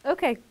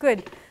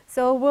 good.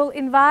 So we'll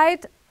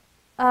invite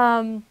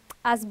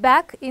us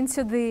back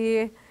into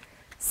the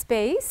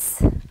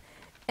space,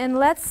 and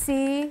let's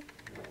see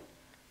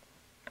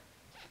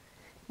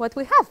what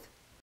we have.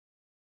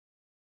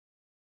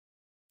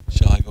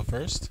 Shall I go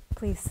first?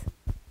 Please.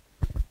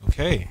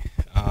 Okay.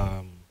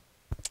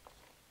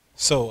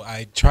 So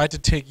I tried to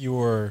take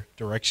your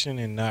direction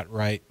and not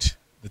write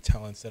the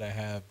talents that I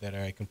have that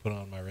I can put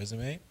on my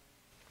resume.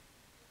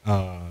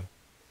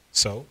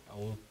 So I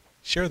will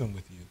share them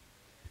with you.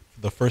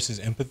 The first is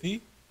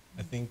empathy.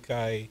 I think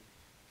I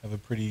have a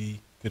pretty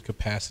good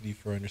capacity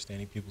for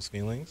understanding people's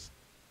feelings,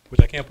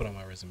 which I can't put on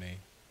my resume.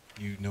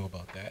 You know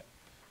about that.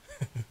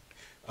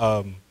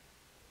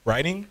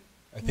 Writing.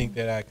 I think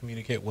that I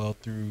communicate well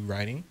through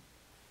writing.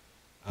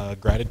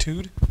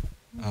 Gratitude.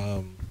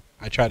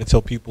 I try to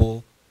tell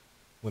people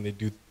when they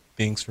do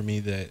things for me,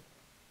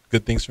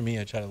 good things for me,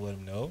 I try to let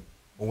them know.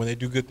 Or when they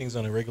do good things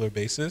on a regular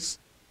basis,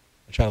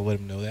 I try to let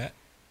them know that.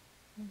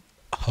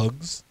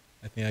 Hugs.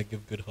 I think I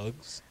give good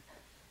hugs.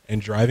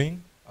 And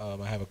driving.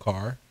 I have a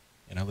car,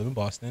 and I live in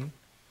Boston,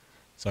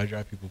 so I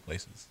drive people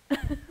places.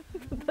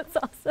 That's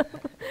awesome.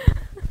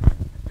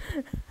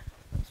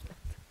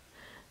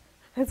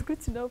 That's good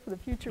to know for the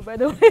future, by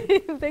the way.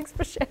 Thanks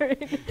for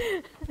sharing.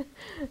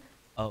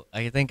 Oh,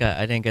 I think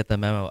I didn't get the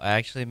memo. I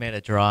actually made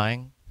a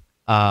drawing,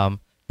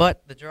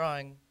 but the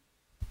drawing,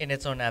 in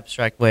its own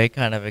abstract way,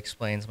 kind of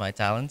explains my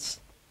talents.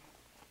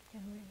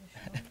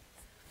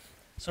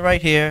 So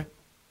right here,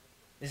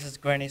 this is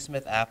Granny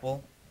Smith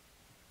apple,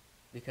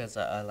 because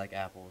I like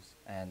apples,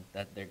 and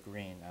that they're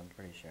green, I'm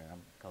pretty sure.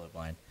 I'm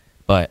colorblind.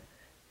 But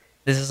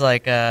this is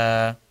like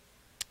a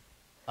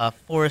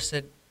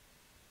forested,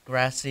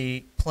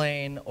 grassy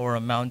plain or a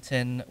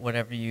mountain,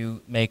 whatever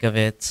you make of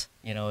it.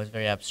 You know, it's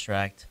very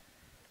abstract.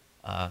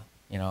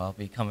 You know, I'll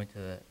be coming to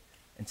the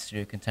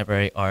Institute of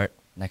Contemporary Art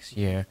next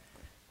year.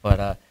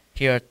 But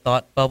here are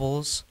thought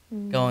bubbles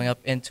going up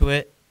into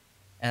it,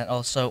 and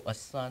also a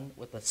sun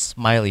with a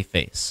smiley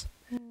face.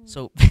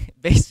 So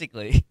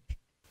basically,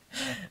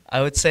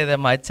 I would say that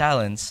my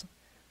talents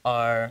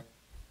are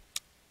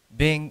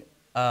being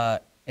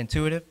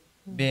intuitive,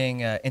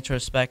 being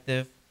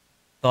introspective,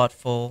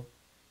 thoughtful,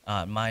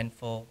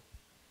 mindful.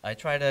 I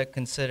try to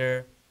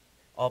consider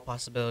all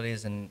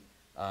possibilities and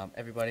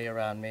everybody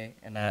around me,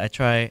 and I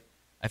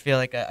feel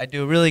like I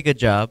do a really good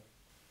job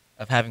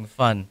of having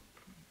fun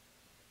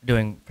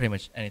doing pretty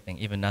much anything,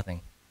 even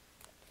nothing.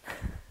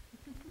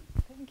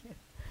 Thank you.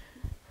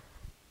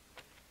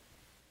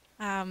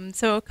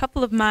 So a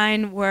couple of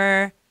mine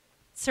were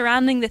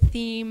surrounding the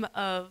theme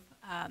of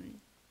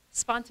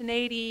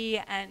spontaneity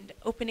and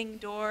opening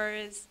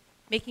doors,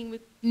 making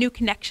new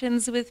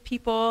connections with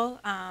people.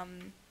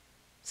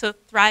 So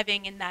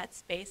thriving in that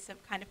space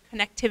of kind of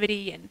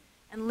connectivity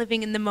and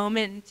living in the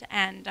moment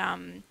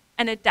and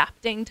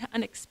adapting to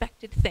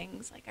unexpected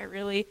things. Like I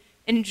really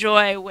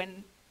enjoy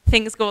when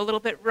things go a little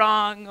bit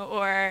wrong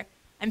or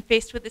I'm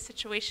faced with a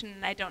situation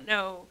and I don't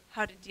know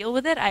how to deal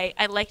with it. I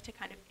like to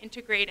kind of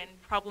integrate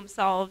and problem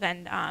solve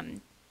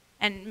and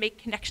make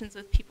connections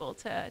with people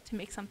to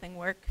make something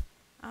work.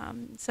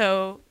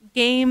 So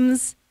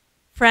games,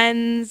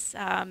 friends,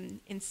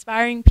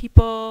 inspiring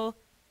people,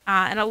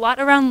 and a lot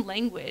around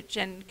language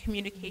and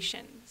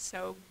communication.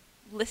 So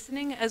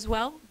listening as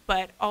well,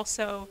 but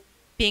also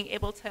being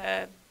able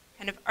to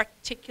kind of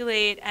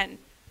articulate and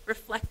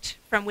reflect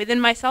from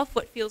within myself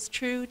what feels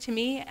true to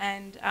me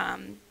and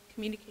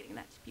communicating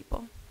that to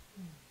people.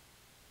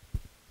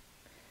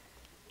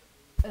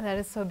 That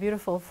is so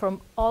beautiful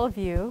from all of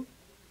you.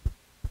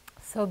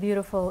 So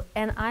beautiful.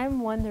 And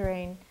I'm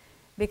wondering,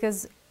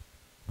 because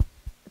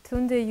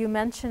Tunde, you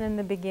mentioned in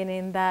the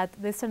beginning that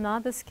these are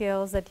not the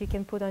skills that you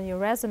can put on your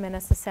resume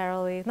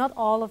necessarily, not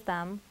all of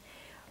them.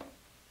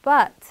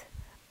 But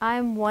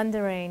I'm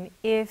wondering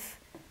if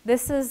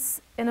this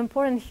is an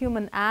important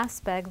human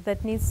aspect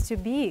that needs to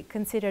be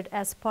considered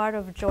as part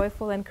of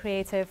joyful and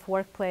creative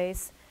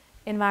workplace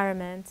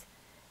environment.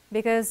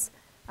 Because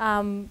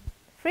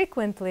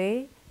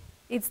frequently,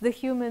 it's the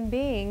human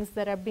beings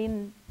that are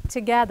being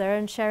together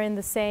and sharing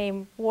the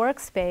same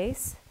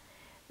workspace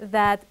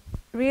that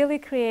really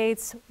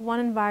creates one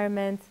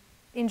environment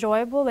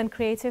enjoyable and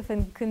creative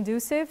and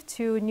conducive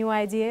to new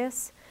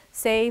ideas,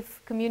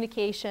 safe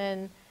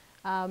communication,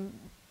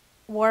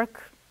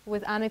 work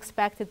with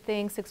unexpected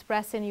things,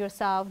 expressing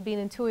yourself, being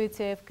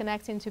intuitive,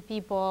 connecting to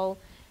people,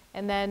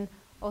 and then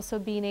also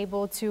being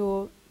able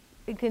to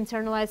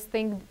internalize,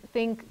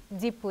 think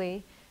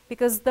deeply,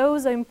 because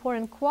those are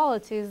important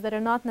qualities that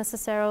are not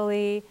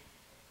necessarily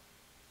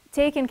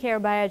taken care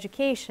of by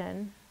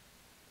education,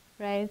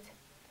 right?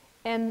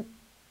 And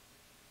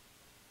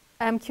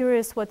I'm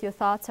curious what your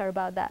thoughts are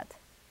about that.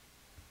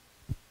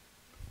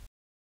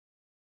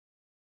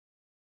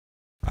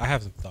 I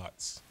have some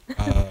thoughts.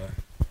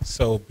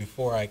 So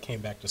before I came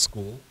back to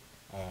school,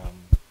 I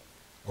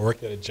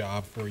worked at a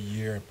job for a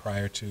year, and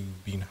prior to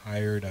being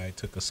hired, I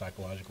took a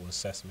psychological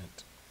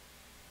assessment.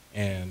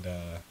 And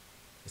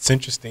it's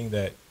interesting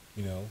that,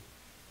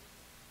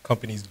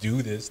 companies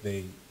do this.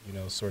 They,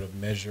 sort of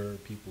measure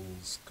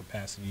people's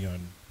capacity on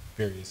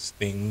various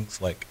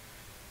things, like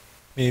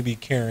maybe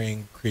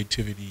caring,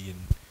 creativity. And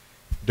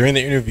during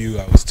the interview,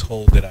 I was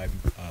told that I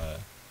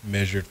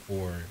measured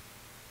for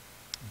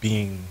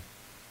being,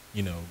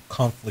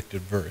 conflict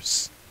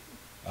adverse,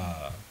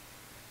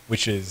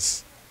 which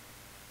is,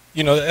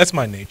 that's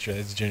my nature.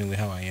 That's generally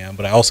how I am.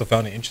 But I also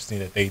found it interesting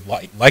that they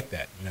like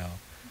that,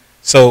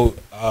 So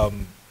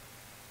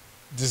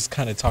just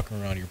kind of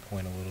talking around your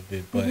point a little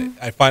bit, but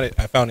I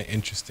found it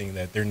interesting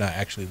that they're not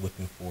actually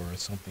looking for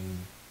something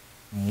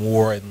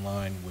more in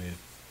line with,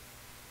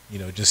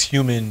 just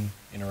human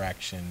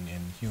interaction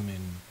and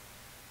human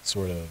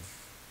sort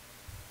of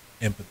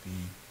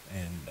empathy,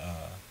 and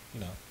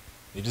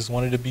they just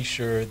wanted to be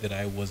sure that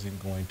I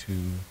wasn't going to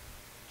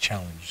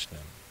challenge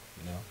them,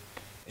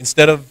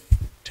 instead of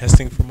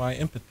testing for my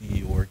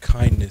empathy or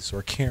kindness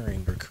or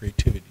caring or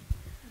creativity.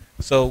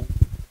 So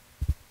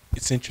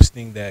it's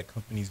interesting that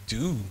companies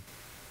do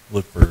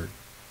look for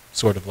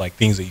sort of like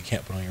things that you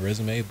can't put on your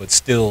resume, but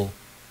still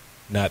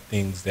not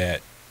things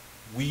that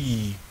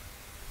we,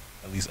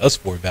 at least us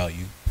four,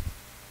 value.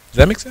 Does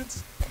that make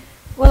sense?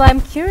 Well,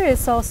 I'm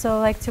curious also,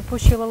 like, to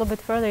push you a little bit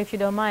further, if you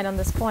don't mind, on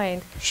this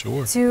point.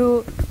 Sure.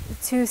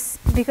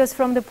 Because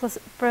from the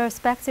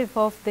perspective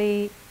of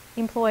the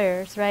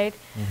employers, right?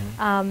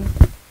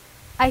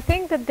 I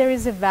think that there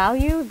is a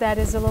value that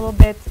is a little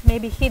bit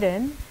maybe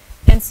hidden.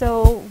 And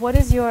so what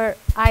is your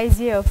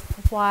idea of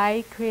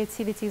why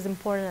creativity is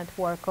important at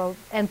work,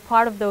 and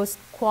part of those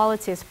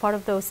qualities, part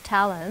of those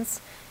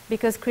talents?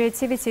 Because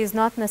creativity is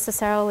not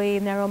necessarily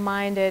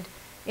narrow-minded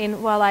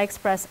in, well, I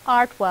express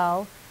art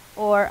well,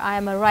 or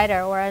I'm a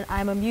writer, or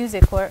I'm a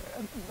music or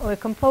a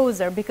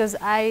composer, because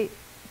I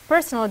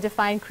personally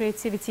define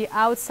creativity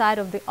outside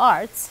of the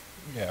arts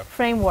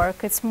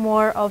framework. It's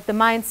more of the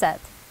mindset,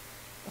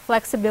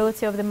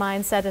 flexibility of the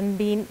mindset, and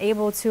being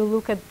able to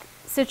look at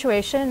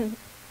situation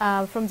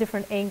from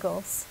different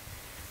angles.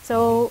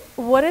 So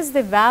what is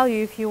the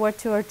value, if you were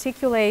to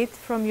articulate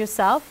from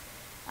yourself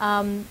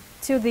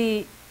to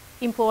the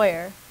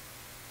employer,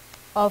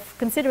 of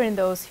considering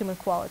those human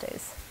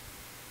qualities?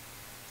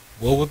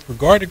 Well, with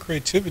regard to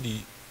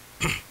creativity,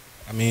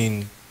 I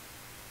mean,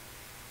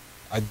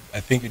 I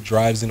think it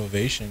drives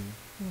innovation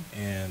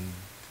and,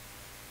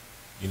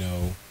 you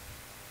know,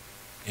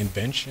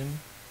 invention.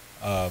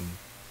 I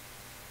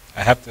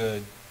have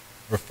to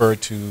refer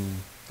to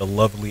the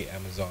lovely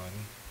Amazon,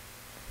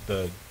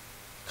 the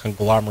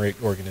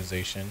conglomerate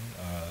organization,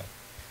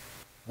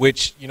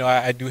 which, you know,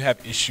 I do have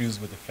issues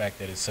with the fact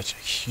that it's such a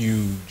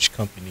huge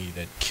company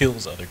that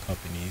kills other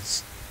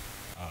companies.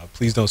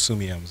 Please don't sue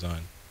me,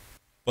 Amazon.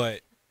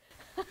 But,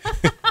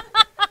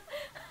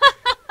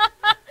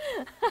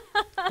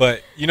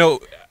 but you know,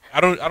 I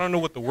don't know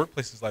what the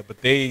workplace is like,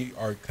 but they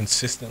are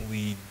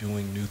consistently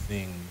doing new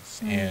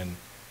things, and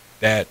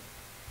that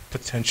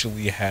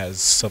potentially has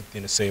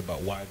something to say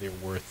about why they're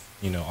worth,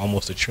 you know,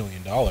 almost $1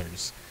 trillion.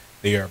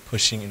 They are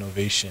pushing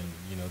innovation.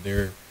 You know,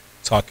 they're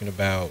talking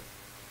about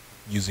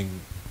using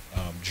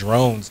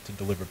drones to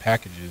deliver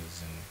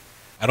packages, and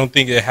I don't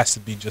think it has to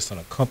be just on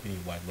a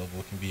company-wide level.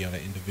 It can be on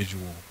an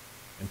individual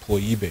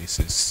employee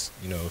basis.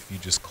 You know, if you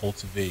just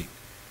cultivate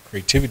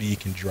creativity, you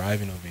can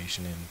drive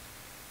innovation, and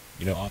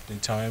you know,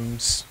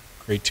 oftentimes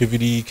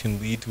creativity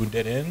can lead to a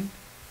dead end.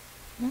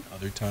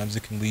 Other times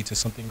it can lead to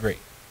something great.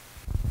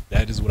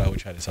 That is what I would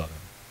try to tell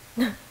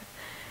them.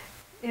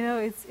 You know,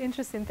 it's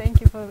interesting.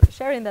 Thank you for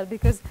sharing that,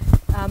 because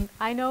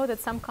I know that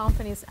some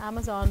companies,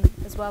 Amazon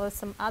as well as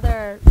some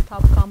other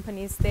top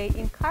companies, they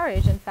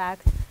encourage, in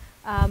fact,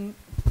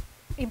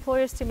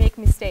 employers to make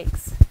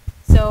mistakes.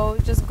 So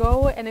just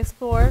go and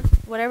explore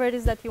whatever it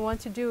is that you want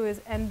to do,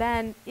 and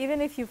then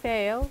even if you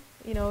fail,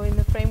 you know, in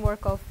the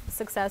framework of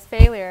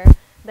success-failure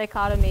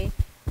dichotomy,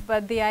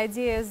 but the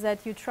idea is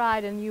that you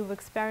tried and you've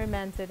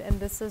experimented, and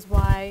this is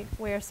why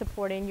we're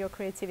supporting your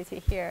creativity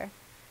here.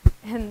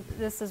 And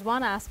this is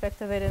one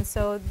aspect of it. And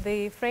so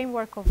the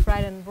framework of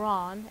right and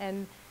wrong,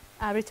 and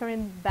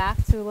returning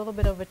back to a little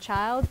bit of a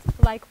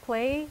childlike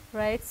play,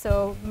 right?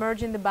 So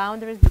merging the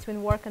boundaries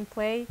between work and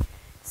play.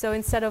 So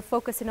instead of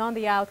focusing on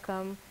the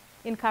outcome,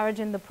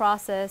 encouraging the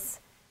process,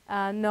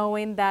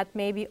 knowing that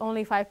maybe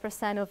only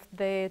 5% of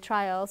the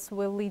trials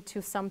will lead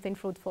to something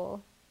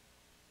fruitful.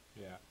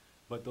 Yeah,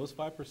 but those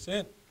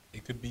 5%,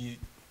 it could be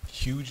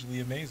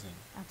hugely amazing.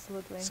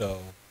 Absolutely.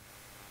 So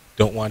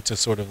don't want to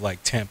sort of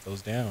like tamp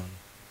those down.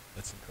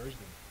 Let's encourage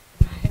them.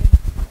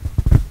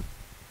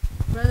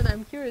 Brandon,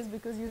 I'm curious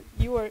because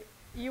you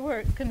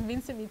were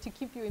convincing me to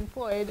keep you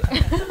employed.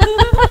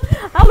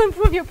 I'll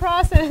improve your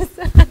process.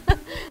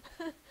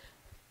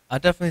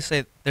 I'd definitely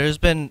say there's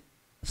been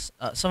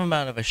some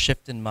amount of a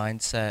shift in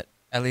mindset,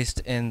 at least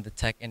in the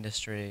tech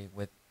industry,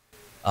 with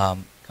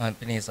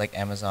companies like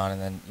Amazon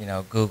and then, you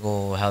know,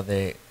 Google, how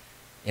they,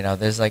 you know,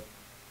 there's like,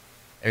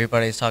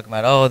 everybody's talking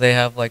about, oh, they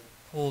have like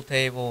pool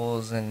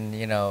tables and,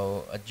 you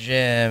know, a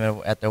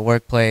gym at their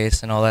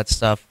workplace and all that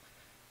stuff.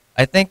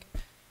 I think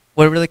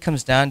what it really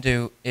comes down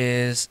to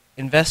is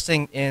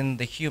investing in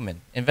the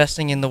human,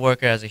 investing in the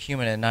worker as a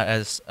human and not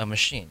as a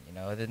machine. You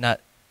know, they're not,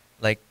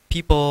 like,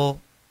 people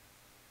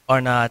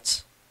are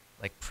not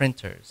like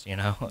printers, you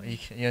know. You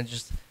know,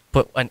 just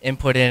put an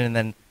input in and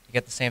then you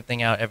get the same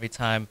thing out every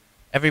time.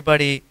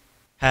 Everybody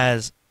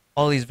has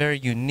all these very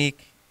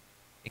unique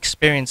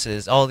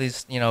experiences, all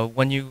these, you know,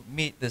 when you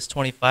meet this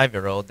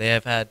 25-year-old, they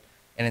have had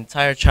an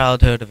entire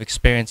childhood of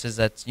experiences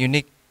that's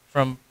unique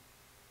from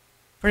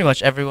pretty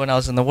much everyone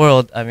else in the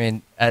world. I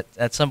mean,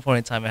 at some point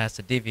in time it has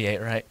to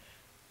deviate, right?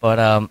 But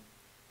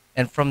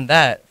and from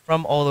that,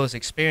 from all those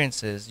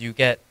experiences, you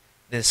get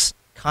this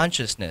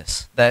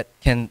consciousness that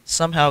can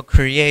somehow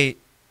create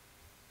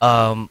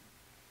something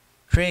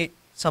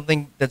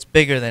that's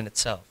bigger than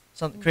itself.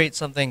 Create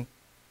something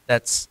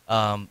that's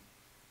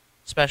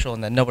special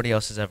and that nobody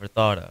else has ever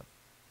thought of.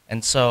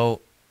 And so,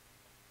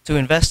 to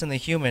invest in the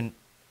human,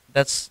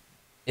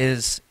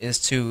 is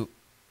to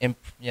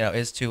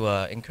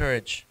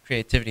encourage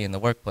creativity in the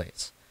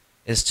workplace,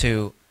 is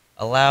to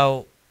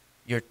allow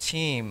your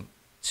team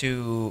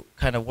to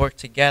kind of work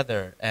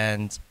together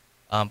and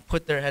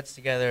put their heads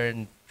together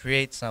and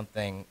create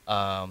something,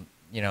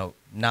 you know,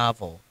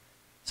 novel,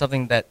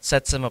 something that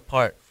sets them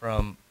apart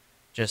from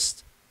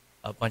just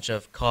a bunch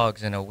of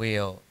cogs in a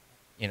wheel,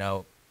 you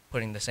know,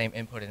 putting the same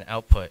input and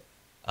output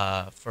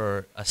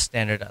for a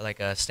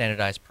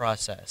standardized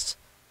process.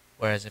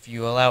 Whereas if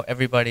you allow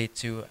everybody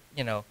to,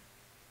 you know,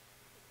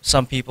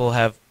 some people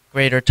have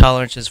greater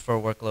tolerances for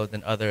workload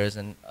than others,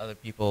 and other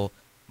people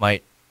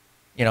might,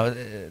 you know,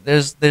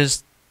 there's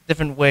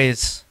different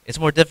ways. It's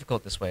more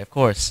difficult this way, of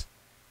course,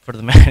 for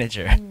the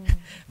manager.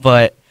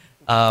 But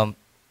I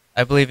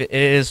believe it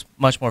is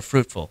much more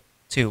fruitful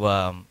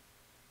to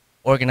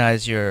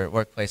organize your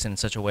workplace in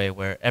such a way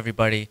where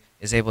everybody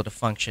is able to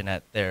function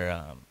at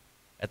their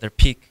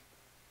peak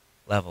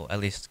level, at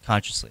least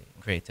consciously,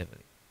 in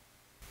creativity.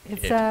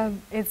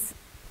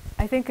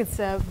 I think it's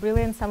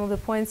brilliant, some of the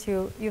points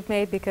you've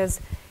made,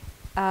 because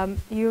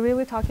you're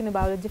really talking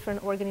about a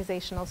different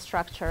organizational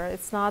structure.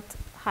 It's not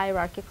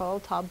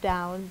hierarchical, top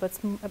down, but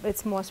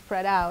it's more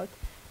spread out.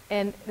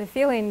 And the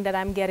feeling that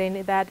I'm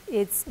getting that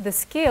it's the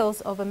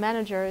skills of a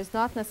manager is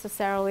not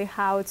necessarily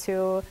how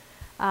to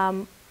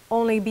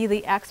only be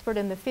the expert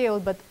in the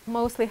field, but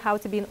mostly how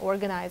to be an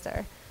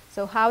organizer.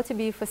 So how to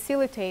be a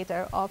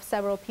facilitator of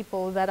several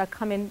people that are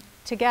coming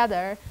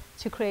together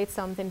to create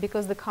something,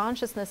 because the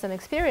consciousness and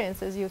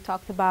experiences you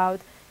talked about,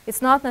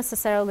 it's not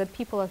necessarily that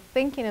people are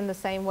thinking in the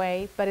same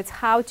way, but it's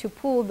how to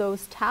pool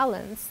those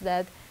talents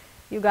that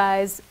you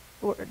guys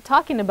were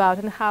talking about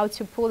and how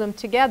to pull them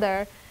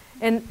together.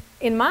 And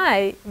in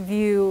my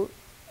view,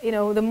 you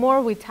know, the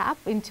more we tap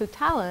into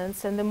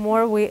talents and the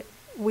more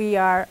we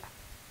are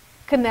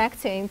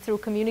connecting through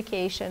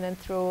communication and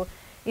through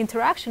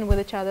interaction with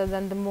each other,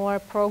 then the more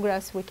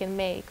progress we can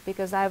make.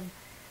 Because I've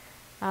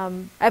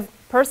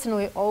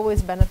personally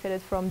always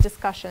benefited from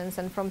discussions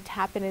and from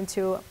tapping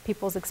into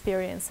people's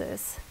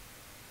experiences.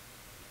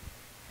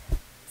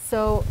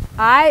 So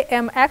I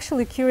am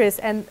actually curious,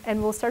 and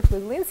we'll start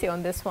with Lindsay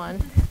on this one,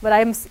 but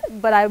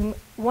I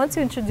want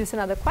to introduce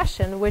another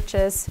question, which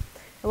is,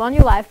 along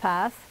your life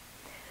path,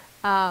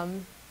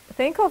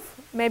 think of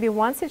maybe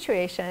one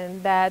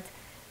situation that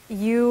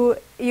you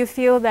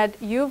feel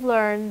that you've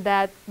learned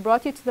that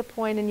brought you to the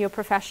point in your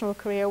professional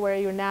career where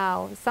you're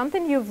now.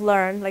 Something you've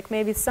learned, like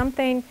maybe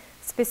something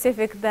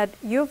specific that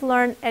you've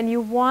learned and you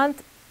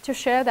want to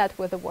share that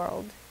with the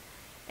world.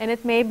 And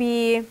it may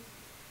be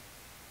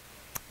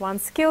one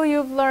skill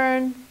you've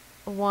learned,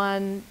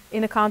 one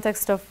in the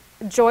context of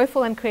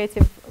joyful and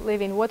creative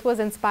living. What was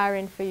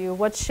inspiring for you?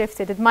 What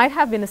shifted? It might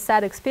have been a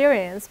sad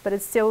experience, but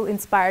it still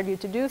inspired you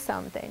to do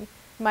something.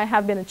 It might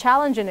have been a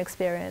challenging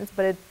experience,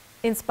 but it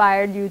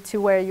inspired you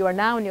to where you are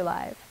now in your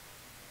life.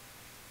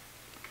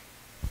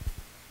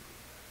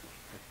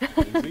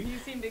 You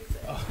seemed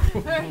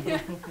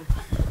excited.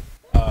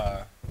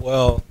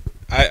 Well,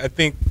 I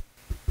think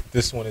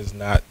this one is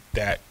not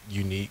that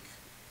unique,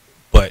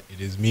 but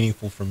it is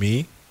meaningful for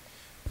me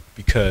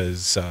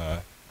because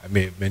I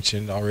may have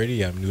mentioned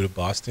already, I'm new to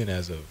Boston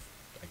as of,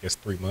 I guess,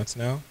 3 months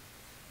now.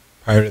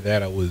 Prior to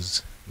that, I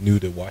was new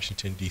to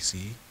Washington, D.C.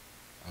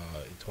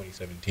 In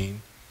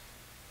 2017.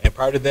 And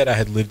prior to that, I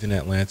had lived in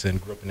Atlanta and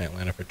grew up in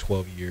Atlanta for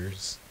 12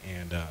 years.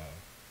 And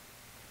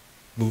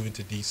moving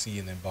to D.C.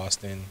 and then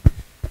Boston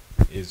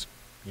is,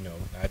 you know,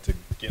 I had to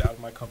get out of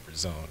my comfort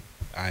zone.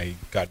 I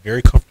got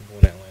very comfortable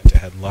in Atlanta,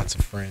 had lots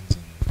of friends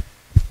and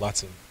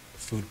lots of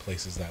food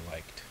places I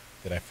liked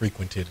that I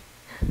frequented.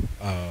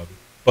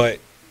 But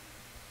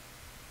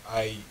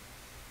I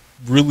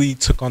really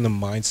took on the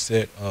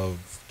mindset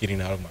of getting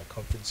out of my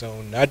comfort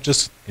zone, not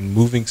just in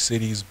moving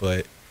cities,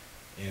 but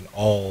in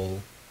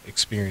all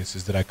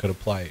experiences that I could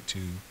apply it to.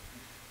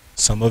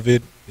 Some of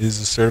it is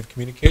assertive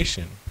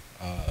communication,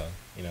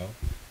 you know,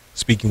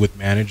 speaking with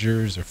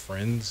managers or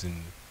friends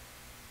and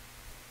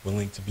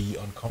willing to be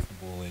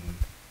uncomfortable and,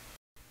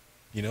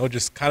 you know,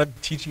 just kind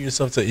of teaching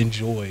yourself to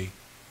enjoy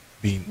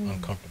being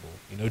uncomfortable,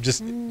 you know,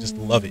 just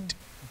love it,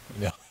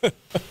 you know,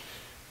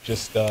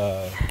 just,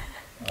 yeah.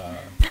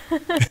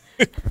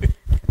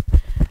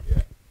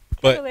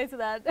 But relate to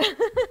that.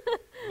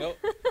 no,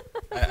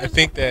 I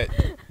think that,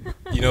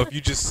 you know, if you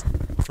just,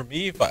 for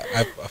me,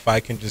 if I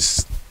can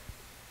just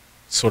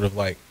sort of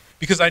like,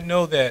 because I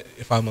know that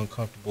if I'm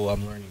uncomfortable,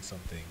 I'm learning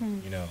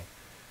something, you know.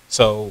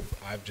 So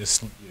I've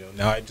just, you know,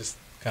 now I just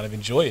kind of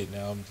enjoy it.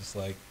 Now I'm just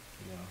like,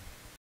 you know,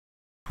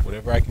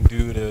 whatever I can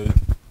do to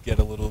get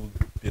a little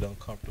bit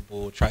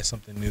uncomfortable, try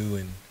something new,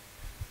 and,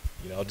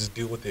 you know, I'll just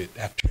deal with it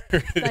after.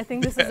 I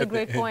think this is a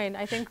great point.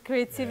 I think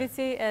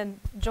creativity and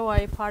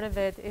joy, part of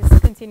it is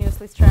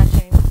continuously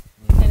stretching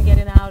and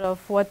getting out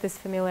of what is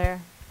familiar.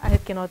 I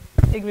cannot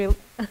agree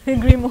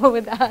more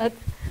with that.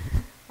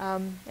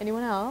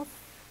 Anyone else?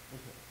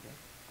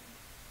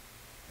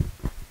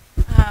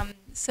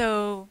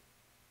 So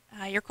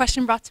your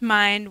question brought to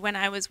mind when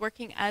I was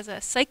working as a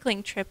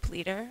cycling trip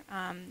leader.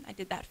 I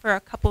did that for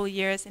a couple of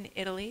years in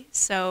Italy.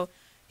 So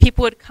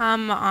people would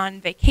come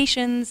on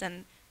vacations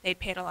and they'd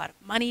paid a lot of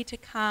money to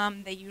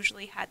come. They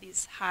usually had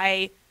these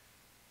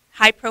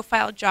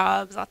high-profile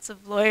jobs, lots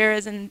of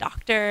lawyers and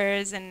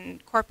doctors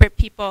and corporate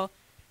people.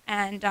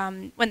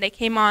 And when they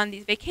came on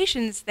these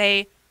vacations,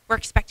 they were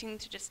expecting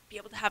to just be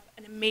able to have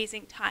an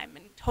amazing time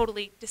and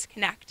totally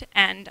disconnect.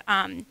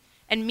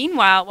 And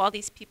meanwhile, while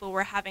these people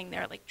were having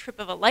their like trip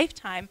of a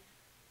lifetime,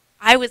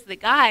 I was the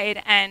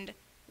guide. And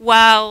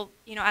while,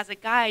 you know, as a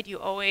guide, you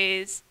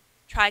always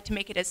try to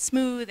make it as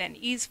smooth and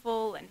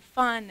easeful and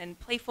fun and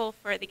playful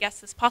for the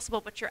guests as possible,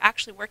 but you're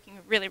actually working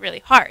really, really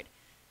hard.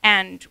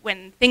 And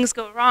when things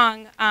go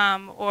wrong,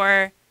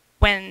 or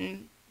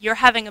when you're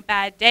having a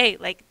bad day,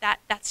 like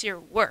that's your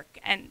work.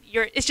 And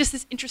it's just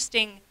this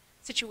interesting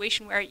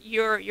situation where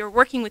you're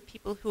working with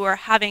people who are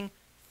having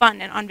fun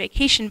and on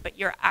vacation, but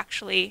you're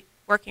actually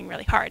working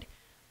really hard.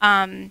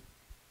 And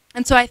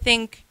so I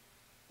think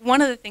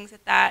one of the things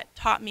that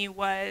taught me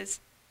was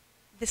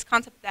this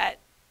concept that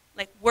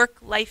like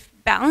work-life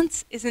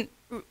balance isn't,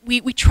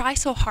 we try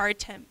so hard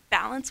to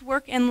balance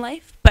work and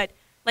life, but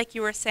like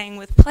you were saying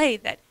with play,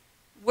 that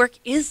work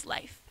is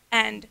life,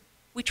 and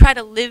we try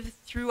to live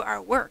through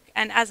our work.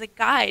 And as a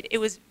guide, it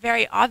was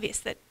very obvious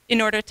that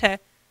in order to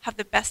have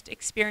the best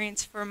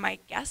experience for my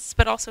guests,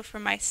 but also for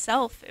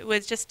myself, it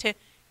was just to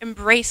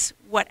embrace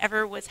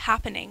whatever was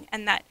happening,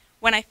 and that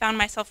when I found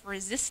myself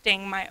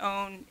resisting my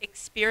own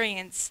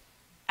experience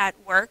at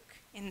work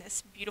in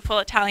this beautiful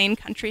Italian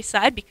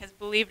countryside, because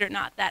believe it or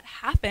not, that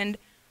happened,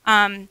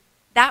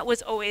 that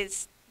was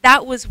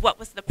what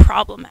was the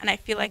problem. And I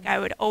feel like I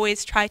would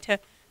always try to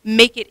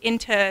make it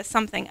into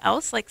something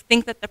else, like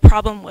think that the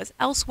problem was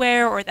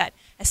elsewhere, or that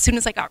as soon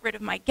as I got rid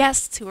of my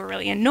guests who were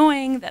really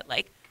annoying, that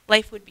like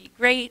life would be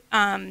great.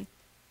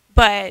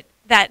 But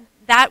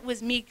that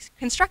was me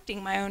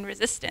constructing my own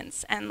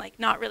resistance and like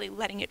not really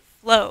letting it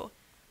flow.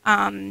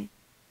 And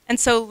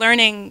so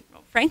learning,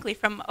 frankly,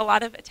 from a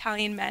lot of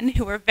Italian men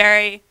who were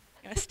very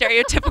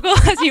stereotypical,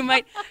 as you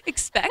might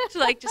expect,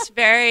 like just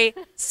very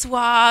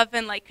suave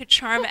and like could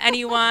charm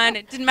anyone.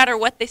 It didn't matter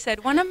what they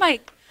said. One of my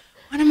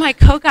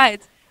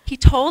co-guides, he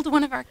told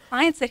one of our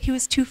clients that he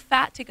was too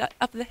fat to go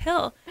up the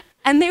hill.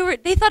 And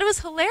they thought it was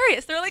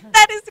hilarious. They were like,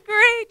 that is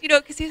great,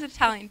 because he's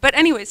Italian. But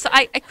anyway, so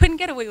I couldn't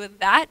get away with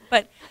that.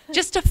 But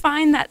just to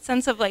find that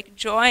sense of like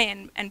joy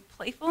and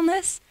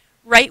playfulness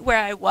right where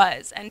I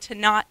was, and to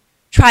not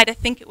try to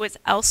think it was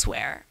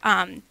elsewhere.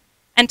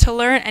 And to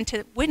learn and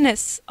to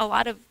witness a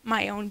lot of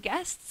my own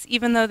guests,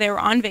 even though they were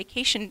on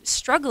vacation,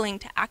 struggling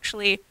to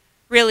actually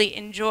really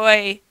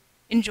enjoy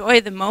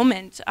the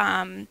moment,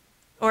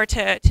 or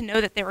to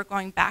know that they were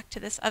going back to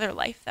this other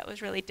life that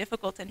was really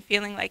difficult, and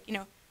feeling like,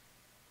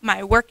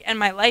 my work and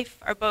my life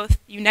are both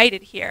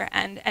united here,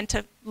 and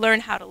to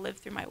learn how to live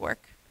through my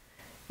work.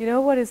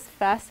 What is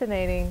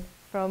fascinating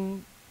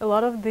from a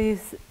lot of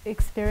these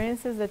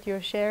experiences that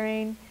you're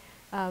sharing,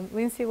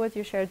 Lindsay, what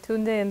you shared,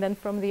 Tunde, and then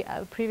from the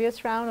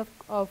previous round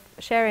of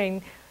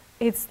sharing,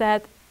 it's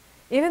that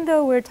even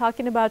though we're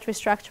talking about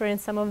restructuring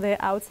some of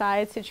the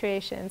outside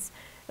situations,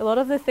 a lot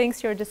of the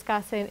things you're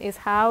discussing is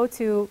how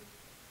to,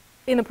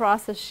 in the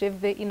process,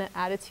 shift the inner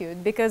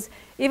attitude. Because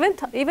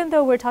even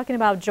though we're talking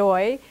about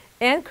joy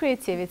and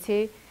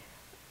creativity,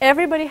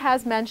 everybody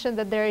has mentioned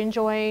that they're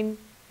enjoying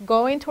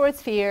going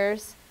towards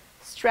fears,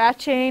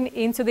 stretching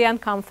into the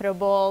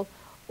uncomfortable,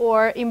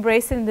 or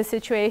embracing the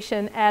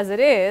situation as it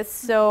is.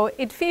 So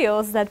it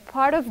feels that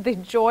part of the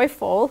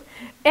joyful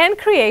and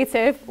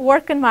creative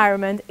work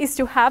environment is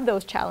to have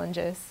those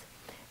challenges.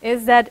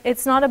 Is that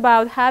it's not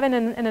about having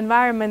an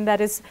environment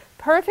that is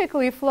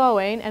perfectly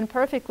flowing and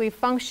perfectly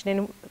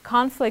functioning,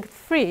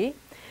 conflict-free,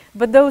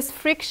 but those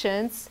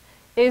frictions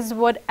is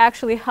what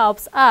actually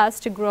helps us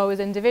to grow as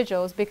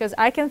individuals. Because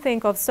I can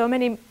think of so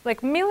many,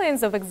 like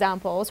millions of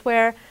examples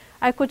where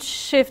I could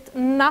shift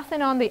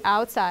nothing on the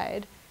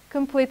outside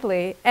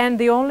completely, and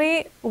the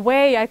only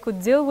way I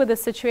could deal with the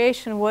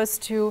situation was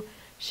to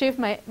shift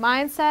my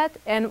mindset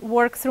and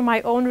work through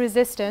my own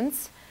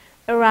resistance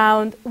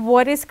around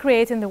what is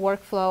creating the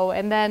workflow,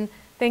 and then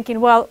thinking,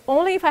 well,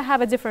 only if I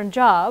have a different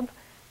job,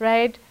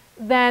 right,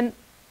 then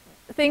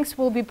things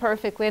will be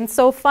perfectly. And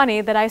so funny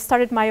that I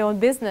started my own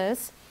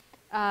business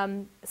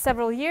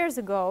several years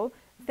ago,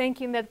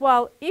 thinking that,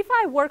 well, if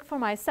I work for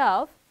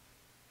myself,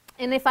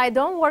 and if I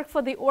don't work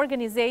for the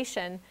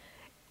organization,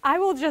 I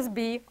will just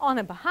be on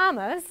the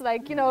Bahamas,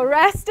 like,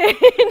 resting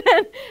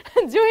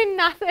and doing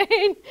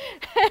nothing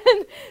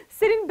and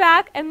sitting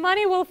back, and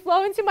money will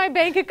flow into my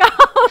bank account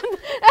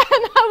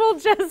and I will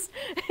just,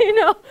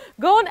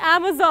 go on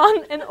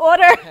Amazon and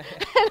order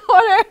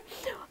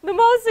the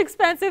most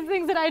expensive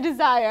things that I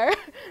desire.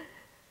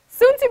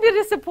 Soon to be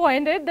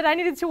disappointed that I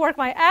needed to work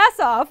my ass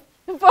off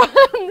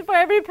for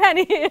every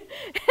penny.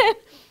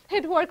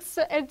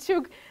 It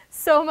took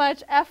so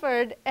much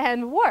effort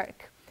and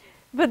work.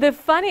 But the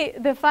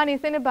funny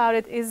thing about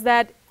it is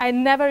that I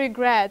never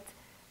regret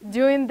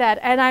doing that,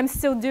 and I'm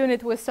still doing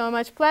it with so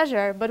much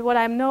pleasure. But what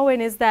I'm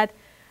knowing is that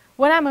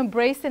when I'm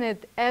embracing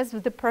it as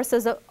the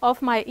process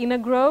of my inner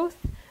growth,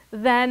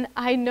 then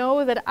I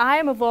know that I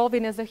am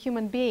evolving as a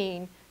human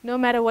being, no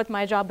matter what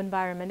my job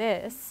environment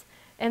is.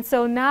 And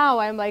so now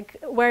I'm like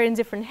wearing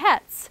different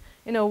hats,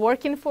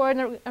 working for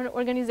an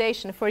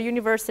organization, for a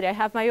university. I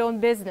have my own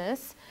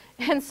business.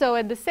 And so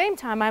at the same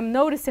time, I'm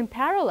noticing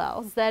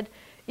parallels that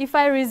if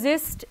I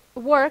resist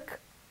work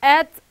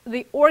at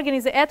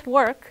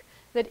work,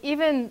 that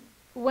even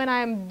when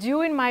I'm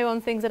doing my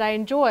own things that I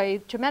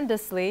enjoy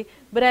tremendously,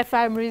 but if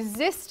I'm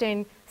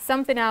resisting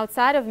something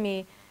outside of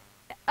me,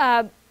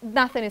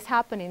 nothing is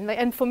happening.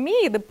 And for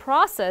me, the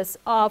process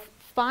of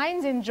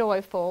finding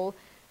joyful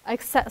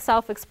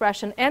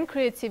self-expression and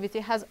creativity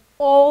has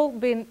all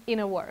been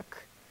inner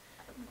work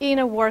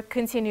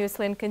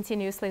continuously and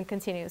continuously and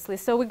continuously.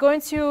 So we're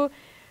going to,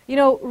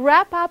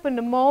 wrap up in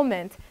a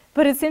moment.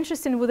 But it's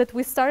interesting that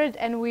we started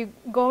and we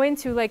go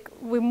into,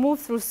 we move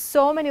through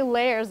so many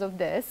layers of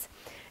this.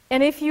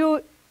 And if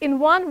you, in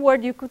one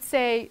word, you could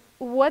say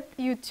what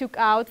you took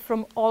out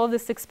from all of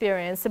this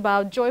experience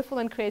about joyful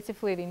and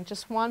creative living,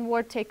 just one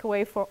word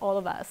takeaway for all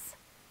of us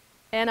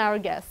and our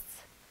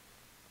guests.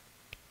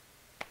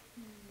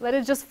 Let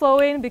it just flow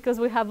in because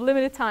we have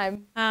limited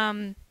time.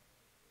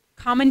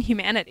 Common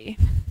humanity.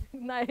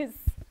 Nice.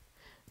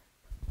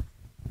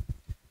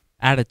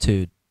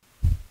 Attitude.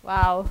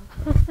 Wow.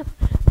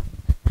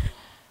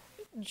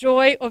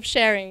 Joy of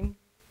sharing.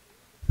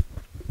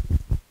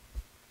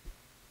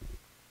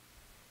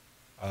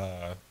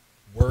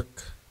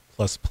 Work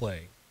plus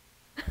play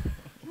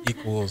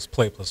equals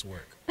play plus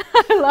work.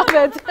 I love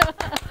it.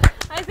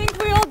 I think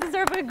we all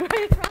deserve a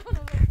great round of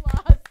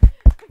applause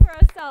for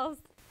ourselves.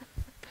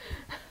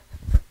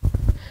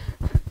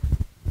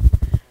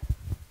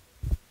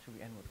 Should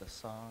we end with the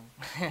song?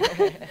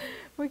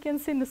 We can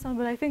sing the song,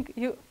 but I think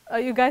you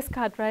guys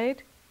cut, right?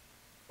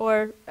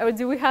 Or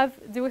do we have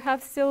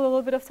still a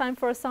little bit of time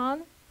for a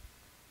song?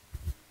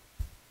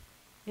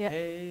 Yeah.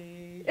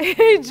 Hey,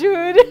 Hey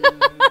Jude,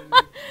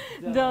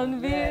 don't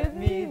beat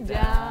me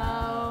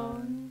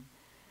down.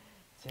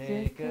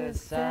 Take a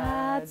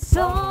sad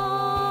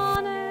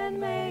song and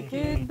make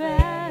it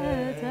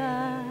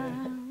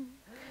better.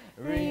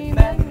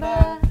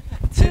 Remember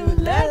to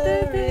let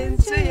it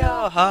into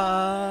your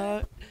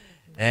heart,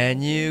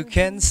 and you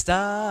can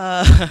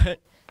start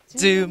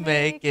to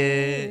make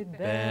it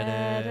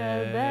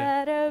better.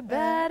 better,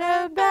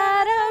 better, better,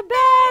 better,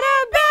 better,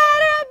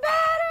 better,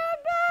 better.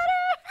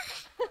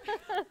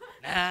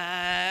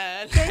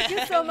 Thank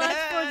you so much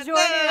for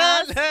joining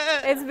us.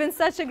 It's been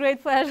such a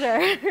great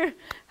pleasure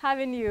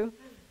having you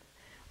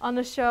on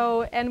the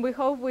show, and we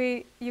hope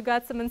you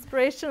got some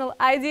inspirational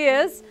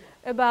ideas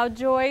about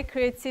joy,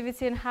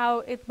 creativity, and how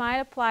it might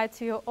apply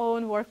to your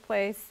own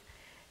workplace.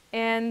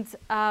 And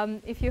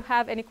if you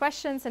have any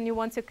questions and you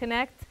want to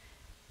connect,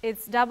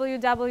 it's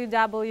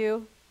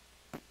www,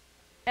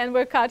 and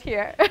we're cut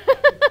here.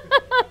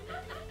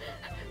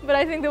 But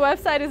I think the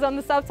website is on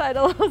the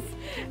subtitles.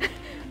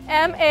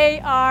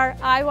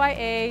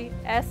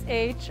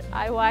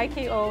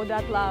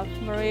 MariyaShiyko.love,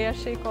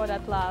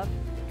 MariyaShiyko.love.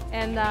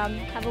 And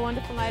have a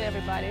wonderful night,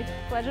 everybody.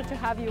 Pleasure to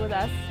have you with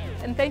us.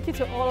 And thank you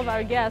to all of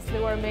our guests.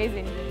 They were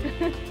amazing.